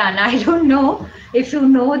been done. I don't know if you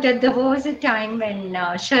know that there was a time when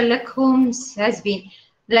Sherlock Holmes has been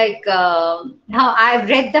like how I've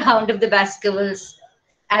read The Hound of the Baskervilles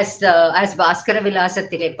as Bhaskara Vilasa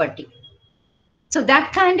Tilepatti. So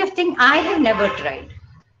that kind of thing I have never tried.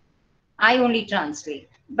 I only translate,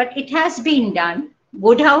 but it has been done.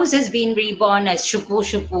 Woodhouse has been reborn as Shupu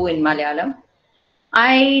Shupu in Malayalam.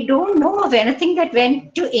 I don't know of anything that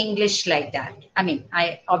went to English like that. I mean,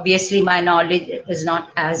 obviously my knowledge is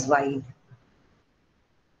not as wide.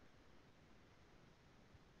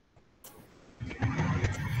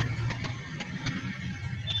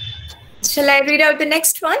 Shall I read out the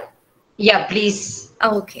next one? Yeah, please.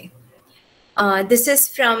 Okay. This is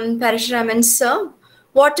from Parashuraman sir.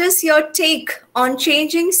 What is your take on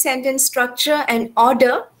changing sentence structure and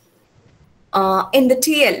order in the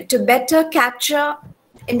TL to better capture,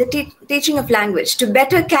 in the teaching of language, to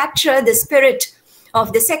better capture the spirit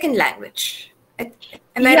of the second language? Am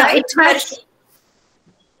I right?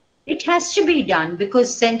 It has to be done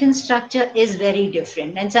because sentence structure is very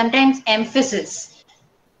different, and sometimes emphasis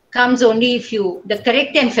comes only if you, the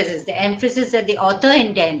correct emphasis, the emphasis that the author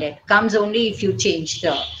intended comes only if you change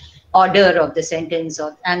the order of the sentence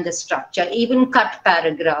and the structure, even cut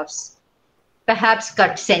paragraphs, perhaps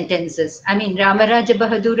cut sentences. I mean, Ramaraja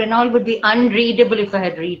Bahadur and all would be unreadable if I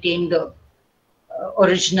had retained the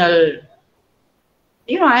original.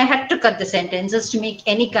 You know, I had to cut the sentences to make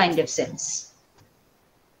any kind of sense.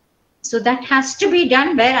 So that has to be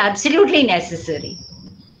done where absolutely necessary.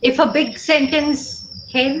 If a big sentence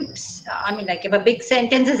helps, I mean, like if a big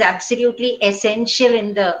sentence is absolutely essential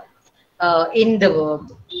in the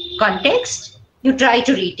context, you try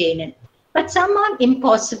to retain it. But some are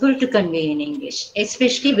impossible to convey in English,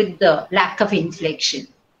 especially with the lack of inflection.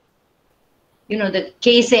 You know, the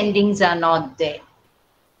case endings are not there.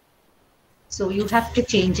 So you have to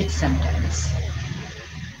change it sometimes.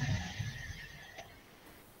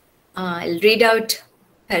 I'll read out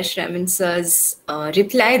Parashuraman sir's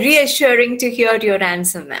reply. Reassuring to hear your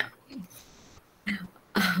answer, ma'am.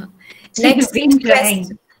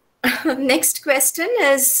 Next question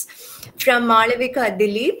is from Malavika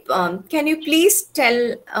Dilip. Can you please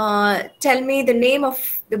tell me the name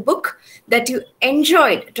of the book that you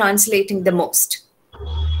enjoyed translating the most?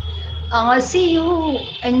 See, you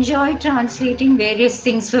enjoy translating various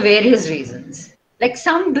things for various reasons. Like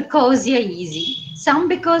some because you're easy, some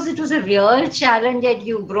because it was a real challenge that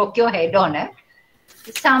you broke your head on it,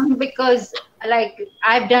 some because like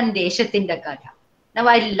I've done Deshatinda Katha. Now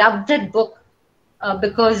I love that book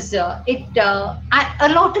because a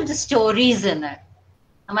lot of the stories in it,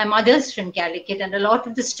 my mother's from Calicut, and a lot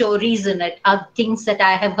of the stories in it are things that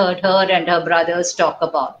I have heard her and her brothers talk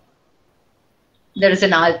about. There is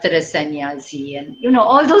an Altara Sannyasi, and you know,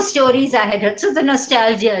 all those stories I had heard. So the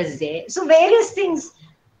nostalgia is there. So various things,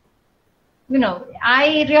 you know,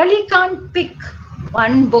 I really can't pick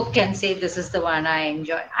one book and say this is the one I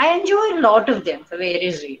enjoy. I enjoy a lot of them for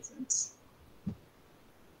various reasons.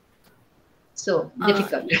 So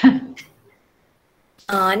difficult.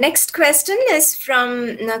 Next question is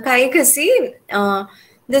from Kaikasi.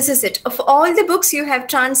 This is it. Of all the books you have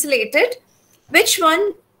translated, which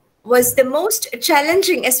one was the most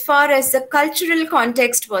challenging as far as the cultural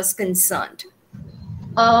context was concerned?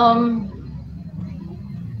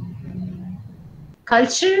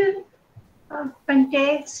 Cultural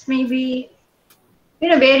context, maybe, you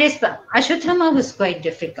know, various. Ashwatthama was quite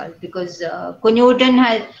difficult because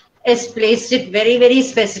Kunyutan has placed it very, very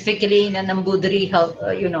specifically in a Nambudiri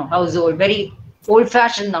household, very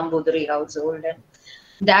old-fashioned Nambudiri household, and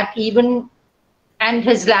that even. And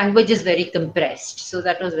his language is very compressed, so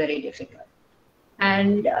that was very difficult.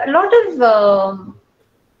 And a lot of,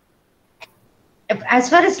 as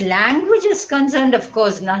far as language is concerned, of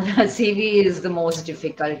course, Nana CV is the most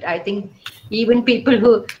difficult. I think even people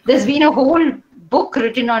who, there's been a whole book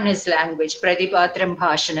written on his language, Pradipatram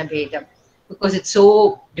Bhashana Bhedam, because it's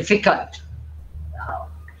so difficult.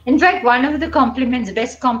 In fact, one of the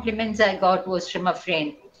best compliments I got was from a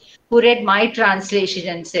friend who read my translation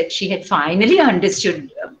and said she had finally understood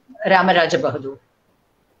Ramaraja Bahadur,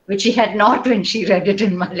 which she had not when she read it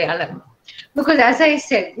in Malayalam. Because as I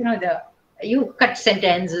said, you know, you cut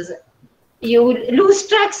sentences, you lose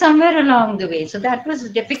track somewhere along the way. So that was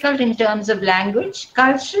difficult in terms of language.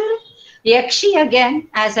 Cultural, Yakshi again,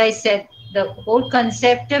 as I said, the whole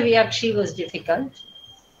concept of Yakshi was difficult.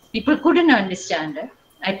 People couldn't understand it.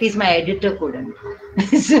 At least my editor couldn't.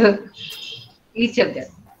 So each of them.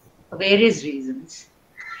 For various reasons.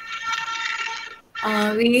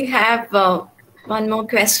 We have one more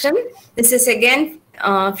question. This is again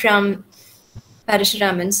from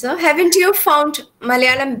Parashuraman sir. Haven't you found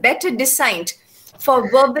Malayalam better designed for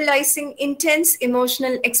verbalizing intense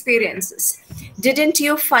emotional experiences? Didn't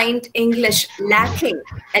you find English lacking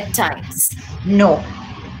at times? No.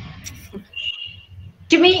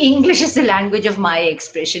 To me, English is the language of my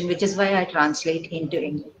expression, which is why I translate into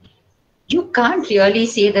English. You can't really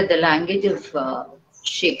say that the language of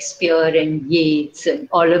Shakespeare and Yeats and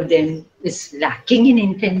all of them is lacking in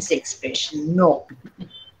intense expression. No.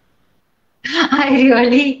 I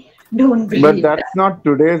really don't believe But that's not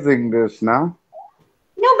today's English, now.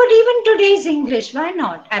 No, but even today's English, why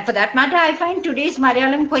not? And for that matter, I find today's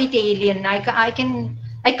Malayalam quite alien. I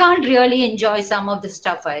can't really enjoy some of the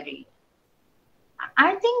stuff I read.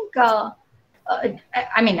 I think,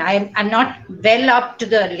 I mean, I'm not well up to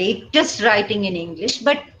the latest writing in English,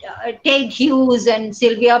 but Ted Hughes and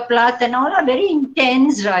Sylvia Plath and all are very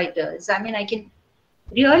intense writers. I mean, I can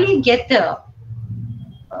really get the,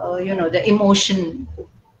 the emotion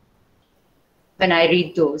when I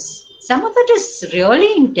read those. Some of it is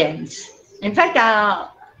really intense. In fact,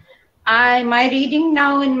 my reading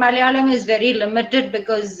now in Malayalam is very limited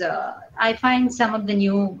because I find some of the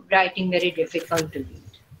new writing very difficult to read.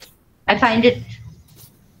 I find it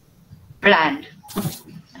bland.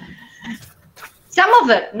 Some of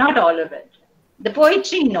it, not all of it. The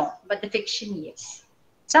poetry, no, but the fiction, yes.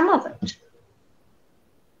 Some of it.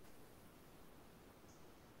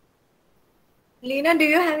 Leena, do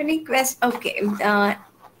you have any questions? Okay.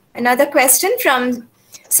 Another question from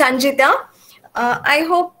Sanchita. I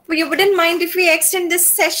hope you wouldn't mind if we extend this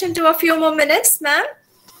session to a few more minutes, ma'am.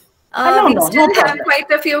 We still have quite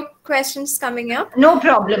a few questions coming up. No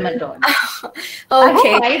problem at all.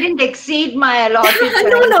 Okay. I didn't exceed my allotted.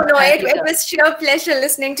 No. It was sheer pleasure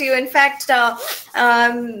listening to you. In fact,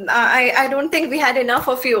 I don't think we had enough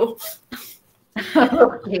of you.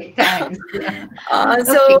 Okay, thanks.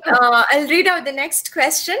 I'll read out the next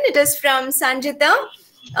question. It is from Sanchita.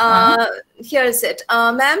 Here is it.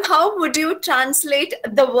 Ma'am, how would you translate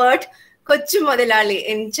the word Kochu Modilali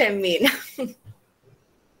in Chemmeen?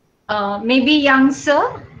 Maybe young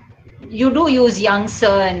sir. You do use young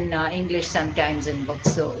sir in English sometimes in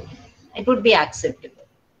books, so it would be acceptable.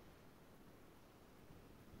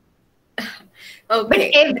 Okay. But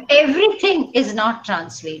everything is not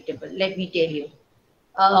translatable, let me tell you.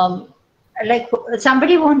 Like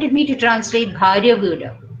somebody wanted me to translate Bharya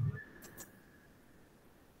Vuda.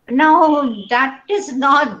 Now that is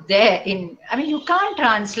not there you can't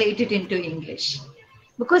translate it into English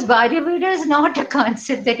because Bharya Vuda is not a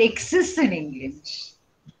concept that exists in English.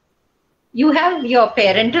 You have your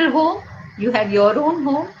parental home, you have your own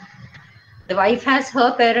home. The wife has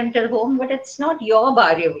her parental home, but it's not your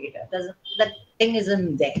Bharya Vuda. That thing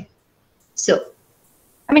isn't there. So,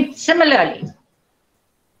 similarly.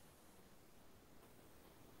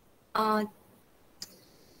 The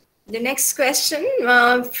next question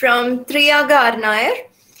from Triyaga Arnair.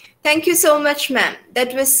 Thank you so much, ma'am.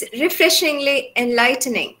 That was refreshingly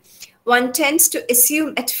enlightening. One tends to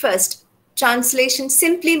assume at first translation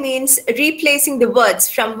simply means replacing the words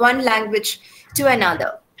from one language to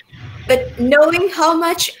another. But knowing how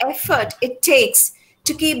much effort it takes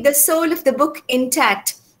to keep the soul of the book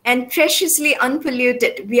intact and preciously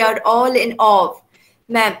unpolluted, we are all in awe.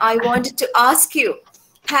 Ma'am, I wanted to ask you,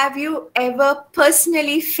 have you ever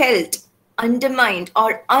personally felt undermined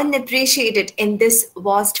or unappreciated in this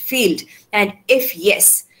vast field? And if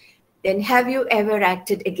yes, then have you ever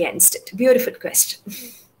acted against it? Beautiful question.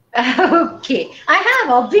 Okay.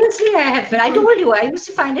 Obviously I have. I told you, I used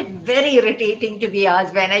to find it very irritating to be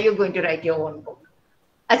asked, when are you going to write your own book?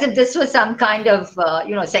 As if this was some kind of,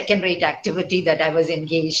 second-rate activity that I was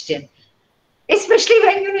engaged in. Especially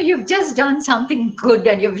when, you've just done something good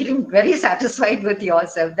and you're feeling very satisfied with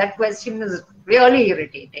yourself. That question is really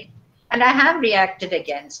irritating. And I have reacted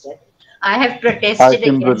against it. I have protested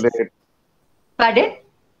against it. Pardon?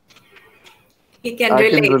 He can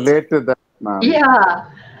relate. I can relate to that, ma'am. Yeah.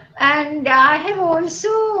 And I have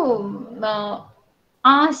also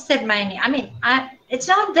asked that it's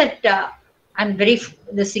not that I'm very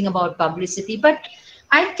this thing about publicity, but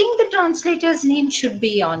I think the translator's name should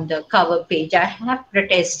be on the cover page. I have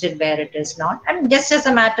protested where it is not. Just as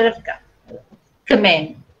a matter of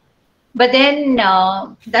comment. But then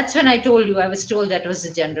that's when I told you, I was told that was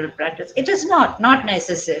the general practice. It is not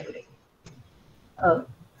necessarily.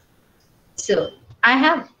 So I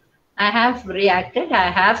have reacted.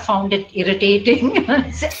 I have found it irritating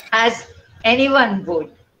as anyone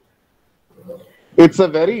would. It's a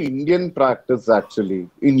very Indian practice, actually.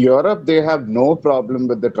 In Europe, they have no problem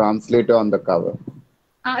with the translator on the cover.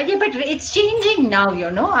 Yeah, but it's changing now,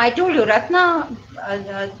 you know. I told you, Ratna,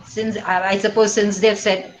 since I suppose since they've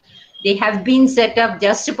said they have been set up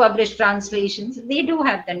just to publish translations, they do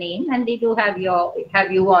have the name and they do have you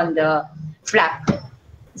on the flap.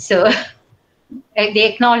 So they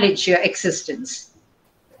acknowledge your existence.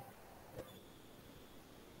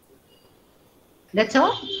 That's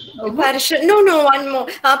all? Parisha, no, one more.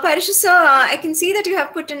 Parisha, sir, I can see that you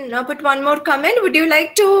have put one more comment. Would you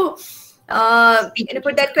like to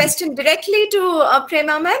put that question directly to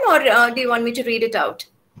Prema ma'am, or do you want me to read it out?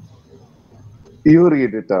 You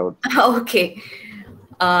read it out. Okay.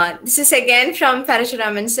 This is again from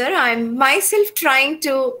Parashuraman sir. I'm myself trying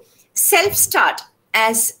to self-start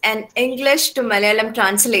as an English to Malayalam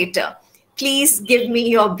translator. Please give me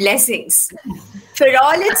your blessings. For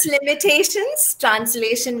all its limitations,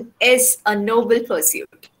 translation is a noble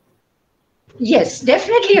pursuit. Yes,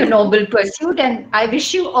 definitely a noble pursuit, and I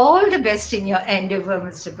wish you all the best in your endeavor,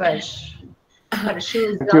 Mr. Parsh.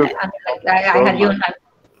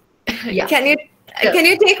 Yeah. Can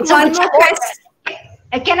you take one more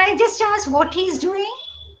question? Can I just ask what he's doing?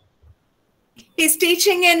 He's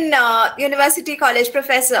teaching in University College,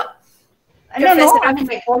 professor. No, I mean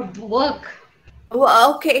like what work?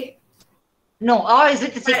 Oh, okay. No, or is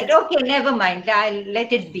it the second? Okay, never mind. I'll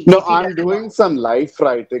let it be. No, I'm doing some life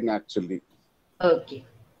writing actually. Okay.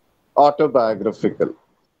 Autobiographical.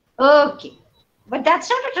 Okay. But that's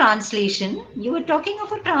not a translation. You were talking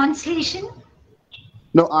of a translation?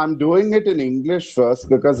 No, I'm doing it in English first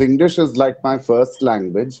because English is like my first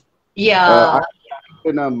language. Yeah. I'm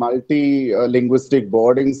in a multi-linguistic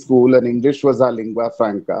boarding school and English was our lingua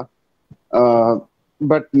franca.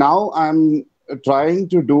 But now I'm trying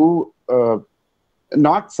to do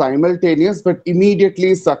not simultaneous, but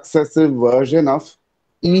immediately successive version of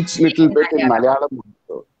each little bit in Malayalam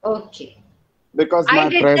also. Okay. Because I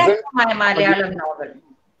did that for my Malayalam novel.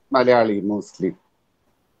 Malayali mostly.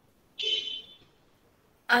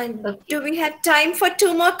 And do we have time for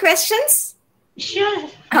 2 more questions? Sure.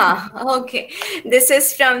 Okay. This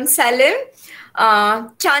is from Salim.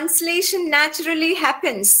 Translation naturally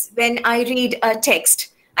happens when I read a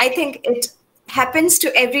text. I think it happens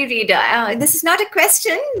to every reader. This is not a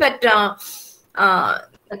question, but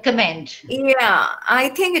a comment. Yeah, I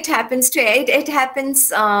think it happens to it happens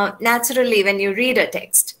naturally when you read a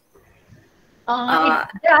text. It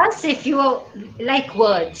does if you like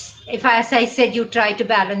words. If, as I said, you try to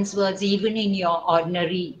balance words even in your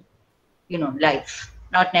ordinary, life.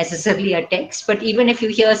 Not necessarily a text, but even if you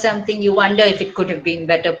hear something, you wonder if it could have been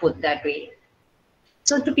better put that way.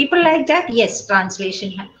 So to people like that, yes,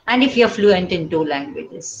 translation. And if you're fluent in 2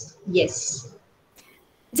 languages, yes.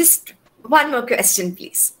 Just one more question,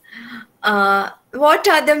 please. What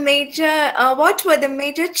were the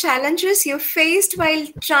major challenges you faced while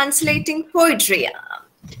translating poetry?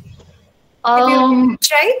 Have you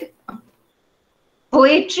tried?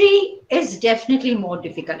 Poetry is definitely more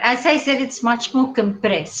difficult. As I said, it's much more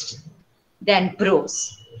compressed than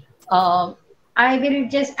prose. I will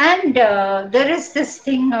just, and there is this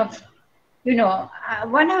thing of,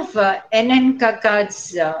 one of N.N.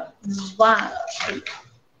 Kakad's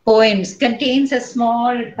poems contains a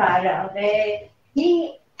small para where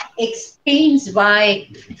he explains why,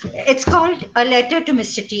 it's called A Letter to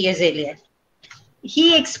Mr. T.S. Eliot.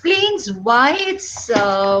 He explains why it's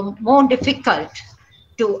more difficult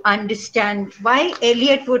to understand, why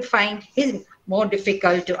Eliot would find his more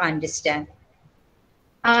difficult to understand.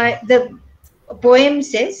 The poem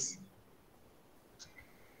says,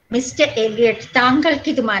 Mr. Eliot,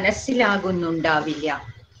 താങ്കൾക്കിത് മനസ്സിലാകുന്നുണ്ടാവില്ല.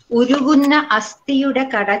 ഉരുകുന്ന അസ്ഥിയുടെ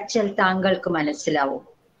കടച്ചൽ താങ്കൾക്ക് മനസ്സിലാവും.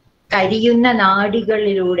 കരിയുന്ന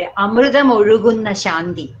നാഡികളിലൂടെ അമൃതം ഒഴുകുന്ന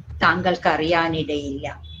ശാന്തി താങ്കൾക്ക് അറിയാനിടയില്ല.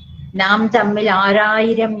 നാം തമ്മിൽ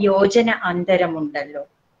 6000 യോജന അന്തരമുണ്ടല്ലോ,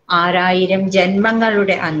 6000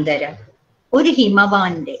 ജന്മങ്ങളുടെ അന്തരം, ഒരു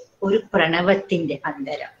ഹിമവാന്റെ ഒരു പ്രണവത്തിന്റെ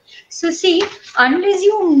അന്തരം. So see, unless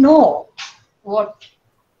you know what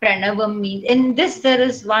pranavam means, in this there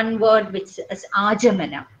is one word which is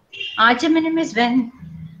ajamanam. Ajamanam is when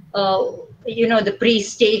the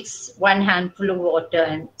priest takes one handful of water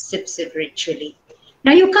and sips it ritually.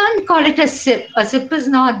 Now you can't call it a sip. A sip is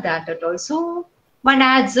not that at all. So one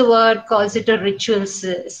adds a word, calls it a ritual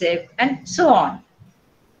sip, and so on.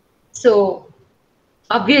 So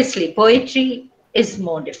obviously poetry is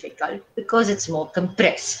more difficult because it's more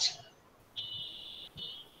compressed.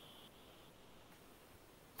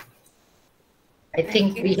 I think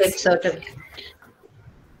we had sort of...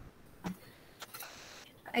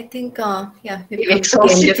 I think, we've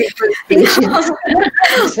exhausted people's patience.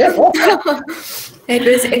 It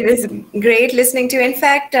was great listening to you. In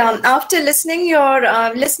fact, after listening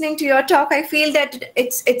to your talk, I feel that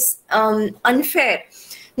it's unfair,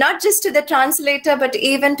 not just to the translator, but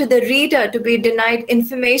even to the reader, to be denied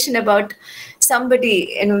information about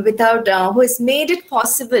somebody without who has made it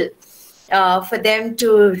possible for them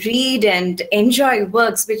to read and enjoy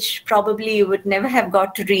works which probably you would never have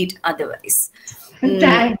got to read otherwise.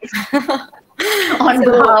 Thanks. On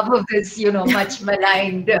behalf of this, much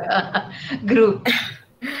maligned group,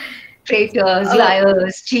 traitors,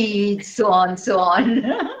 liars, cheats, so on. So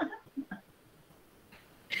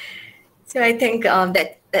I think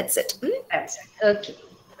that's it. That's it. Okay.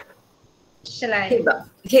 Shall I?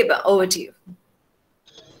 Hiba, over to you.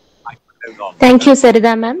 Thank you,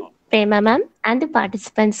 Sarita ma'am, Prema ma'am, and the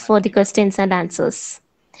participants for the questions and answers.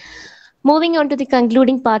 Moving on to the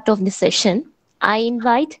concluding part of the session, I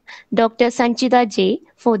invite Dr. Sanchita J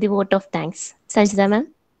for the vote of thanks. Sanchita ma'am.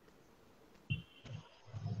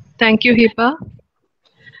 Thank you, Hiba.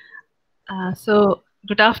 So,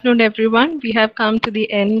 good afternoon, everyone. We have come to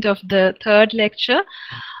the end of the third lecture.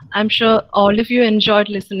 I'm sure all of you enjoyed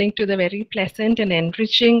listening to the very pleasant and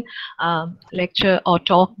enriching lecture or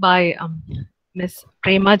talk by Ms.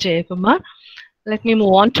 Prema Jayakumar. Let me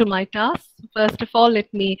move on to my task. First of all,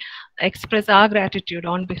 let me express our gratitude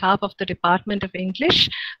on behalf of the Department of English,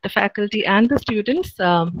 the faculty and the students.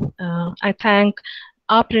 I thank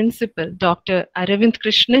our principal, Dr. Aravind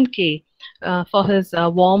Krishnan K, for his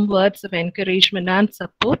warm words of encouragement and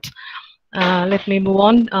support. Let me move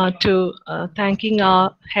on to thanking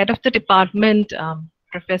our head of the department,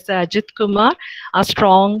 Professor Ajithkumar, a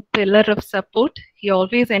strong pillar of support. He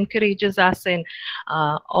always encourages us in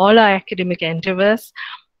all our academic endeavors.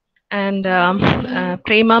 And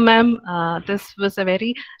Prema ma'am, this was a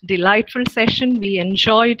very delightful session. We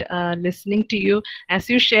enjoyed listening to you as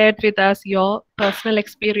you shared with us your personal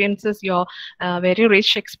experiences, your very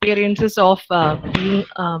rich experiences of being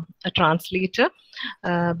a translator.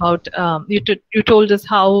 About you told us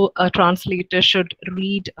how a translator should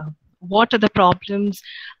read. What are the problems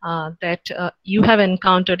that you have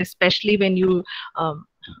encountered, especially when you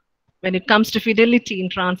when it comes to fidelity in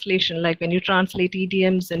translation, like when you translate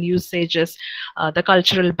idioms and usages, the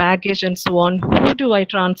cultural baggage and so on? Who do I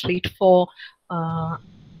translate for?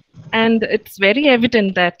 And it's very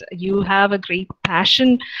evident that you have a great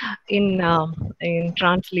passion in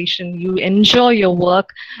translation. You enjoy your work,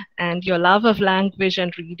 and your love of language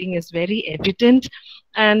and reading is very evident.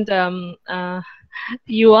 And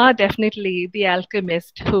you are definitely the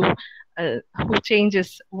alchemist who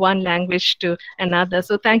changes one language to another.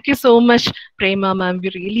 So thank you so much, Prema ma'am.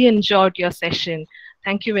 We really enjoyed your session.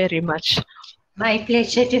 Thank you very much. My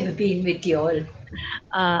pleasure to have been with you all.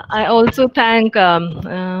 I also thank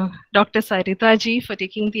Dr. Sarita ji for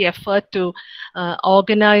taking the effort to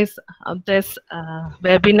organize this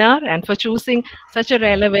webinar and for choosing such a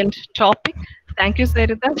relevant topic. Thank you,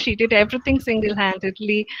 Sarita. She did everything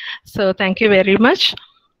single-handedly. So thank you very much.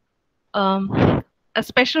 A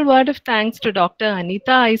special word of thanks to Dr.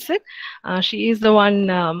 Anita Isaac. She is the one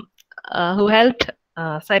who helped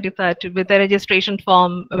Sarita with the registration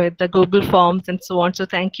form, with the Google Forms and so on. So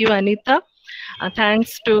thank you, Anita.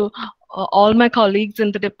 Thanks to all my colleagues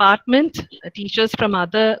in the department, teachers from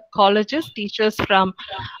other colleges, teachers from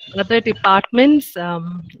other departments,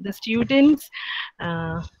 the students.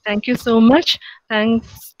 Thank you so much.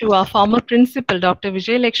 Thanks to our former principal, Dr.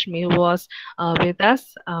 Vijay Lakshmi, who was with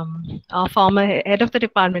us, our former head of the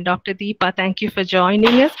department, Dr. Deepa. Thank you for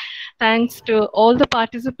joining us. Thanks to all the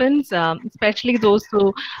participants, especially those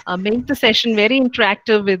who made the session very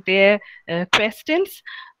interactive with their questions.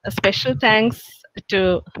 A special thanks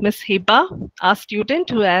to Ms. Hiba, our student,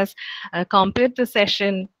 who has compared the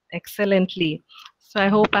session excellently. So I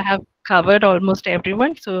hope I have covered almost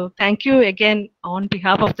everyone. So thank you again on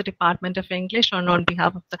behalf of the Department of English and on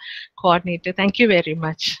behalf of the coordinator. Thank you very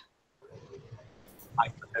much.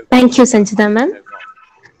 Thank you, Sanchita ma'am.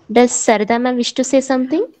 Does Sarita ma'am wish to say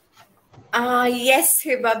something? Yes,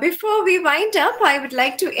 Hiba. Before we wind up, I would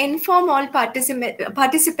like to inform all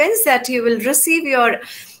participants that you will receive your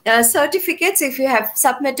certificates if you have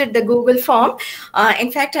submitted the Google form.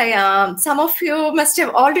 In fact, some of you must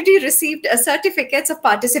have already received certificates of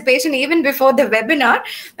participation even before the webinar,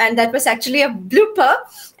 and that was actually a blooper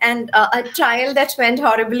and a trial that went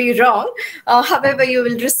horribly wrong. However, you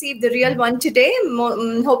will receive the real one today,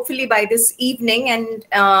 hopefully by this evening. And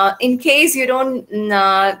in case you don't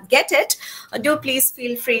get it, do please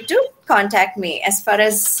feel free to contact me. As far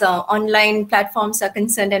as online platforms are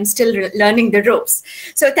concerned, I'm still learning the ropes.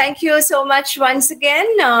 So thank you so much once again,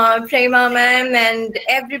 Prema ma'am and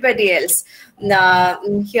everybody else.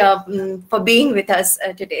 here for being with us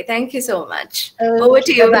today. Thank you so much. Over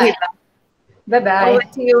to you, bye-bye. Hiba. Bye-bye. Over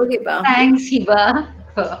to you, Hiba. Thanks, Hiba.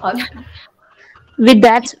 With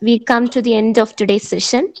that, we come to the end of today's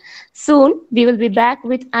session. Soon, we will be back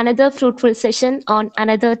with another fruitful session on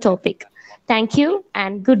another topic. Thank you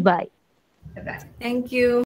and goodbye. Bye-bye. Thank you.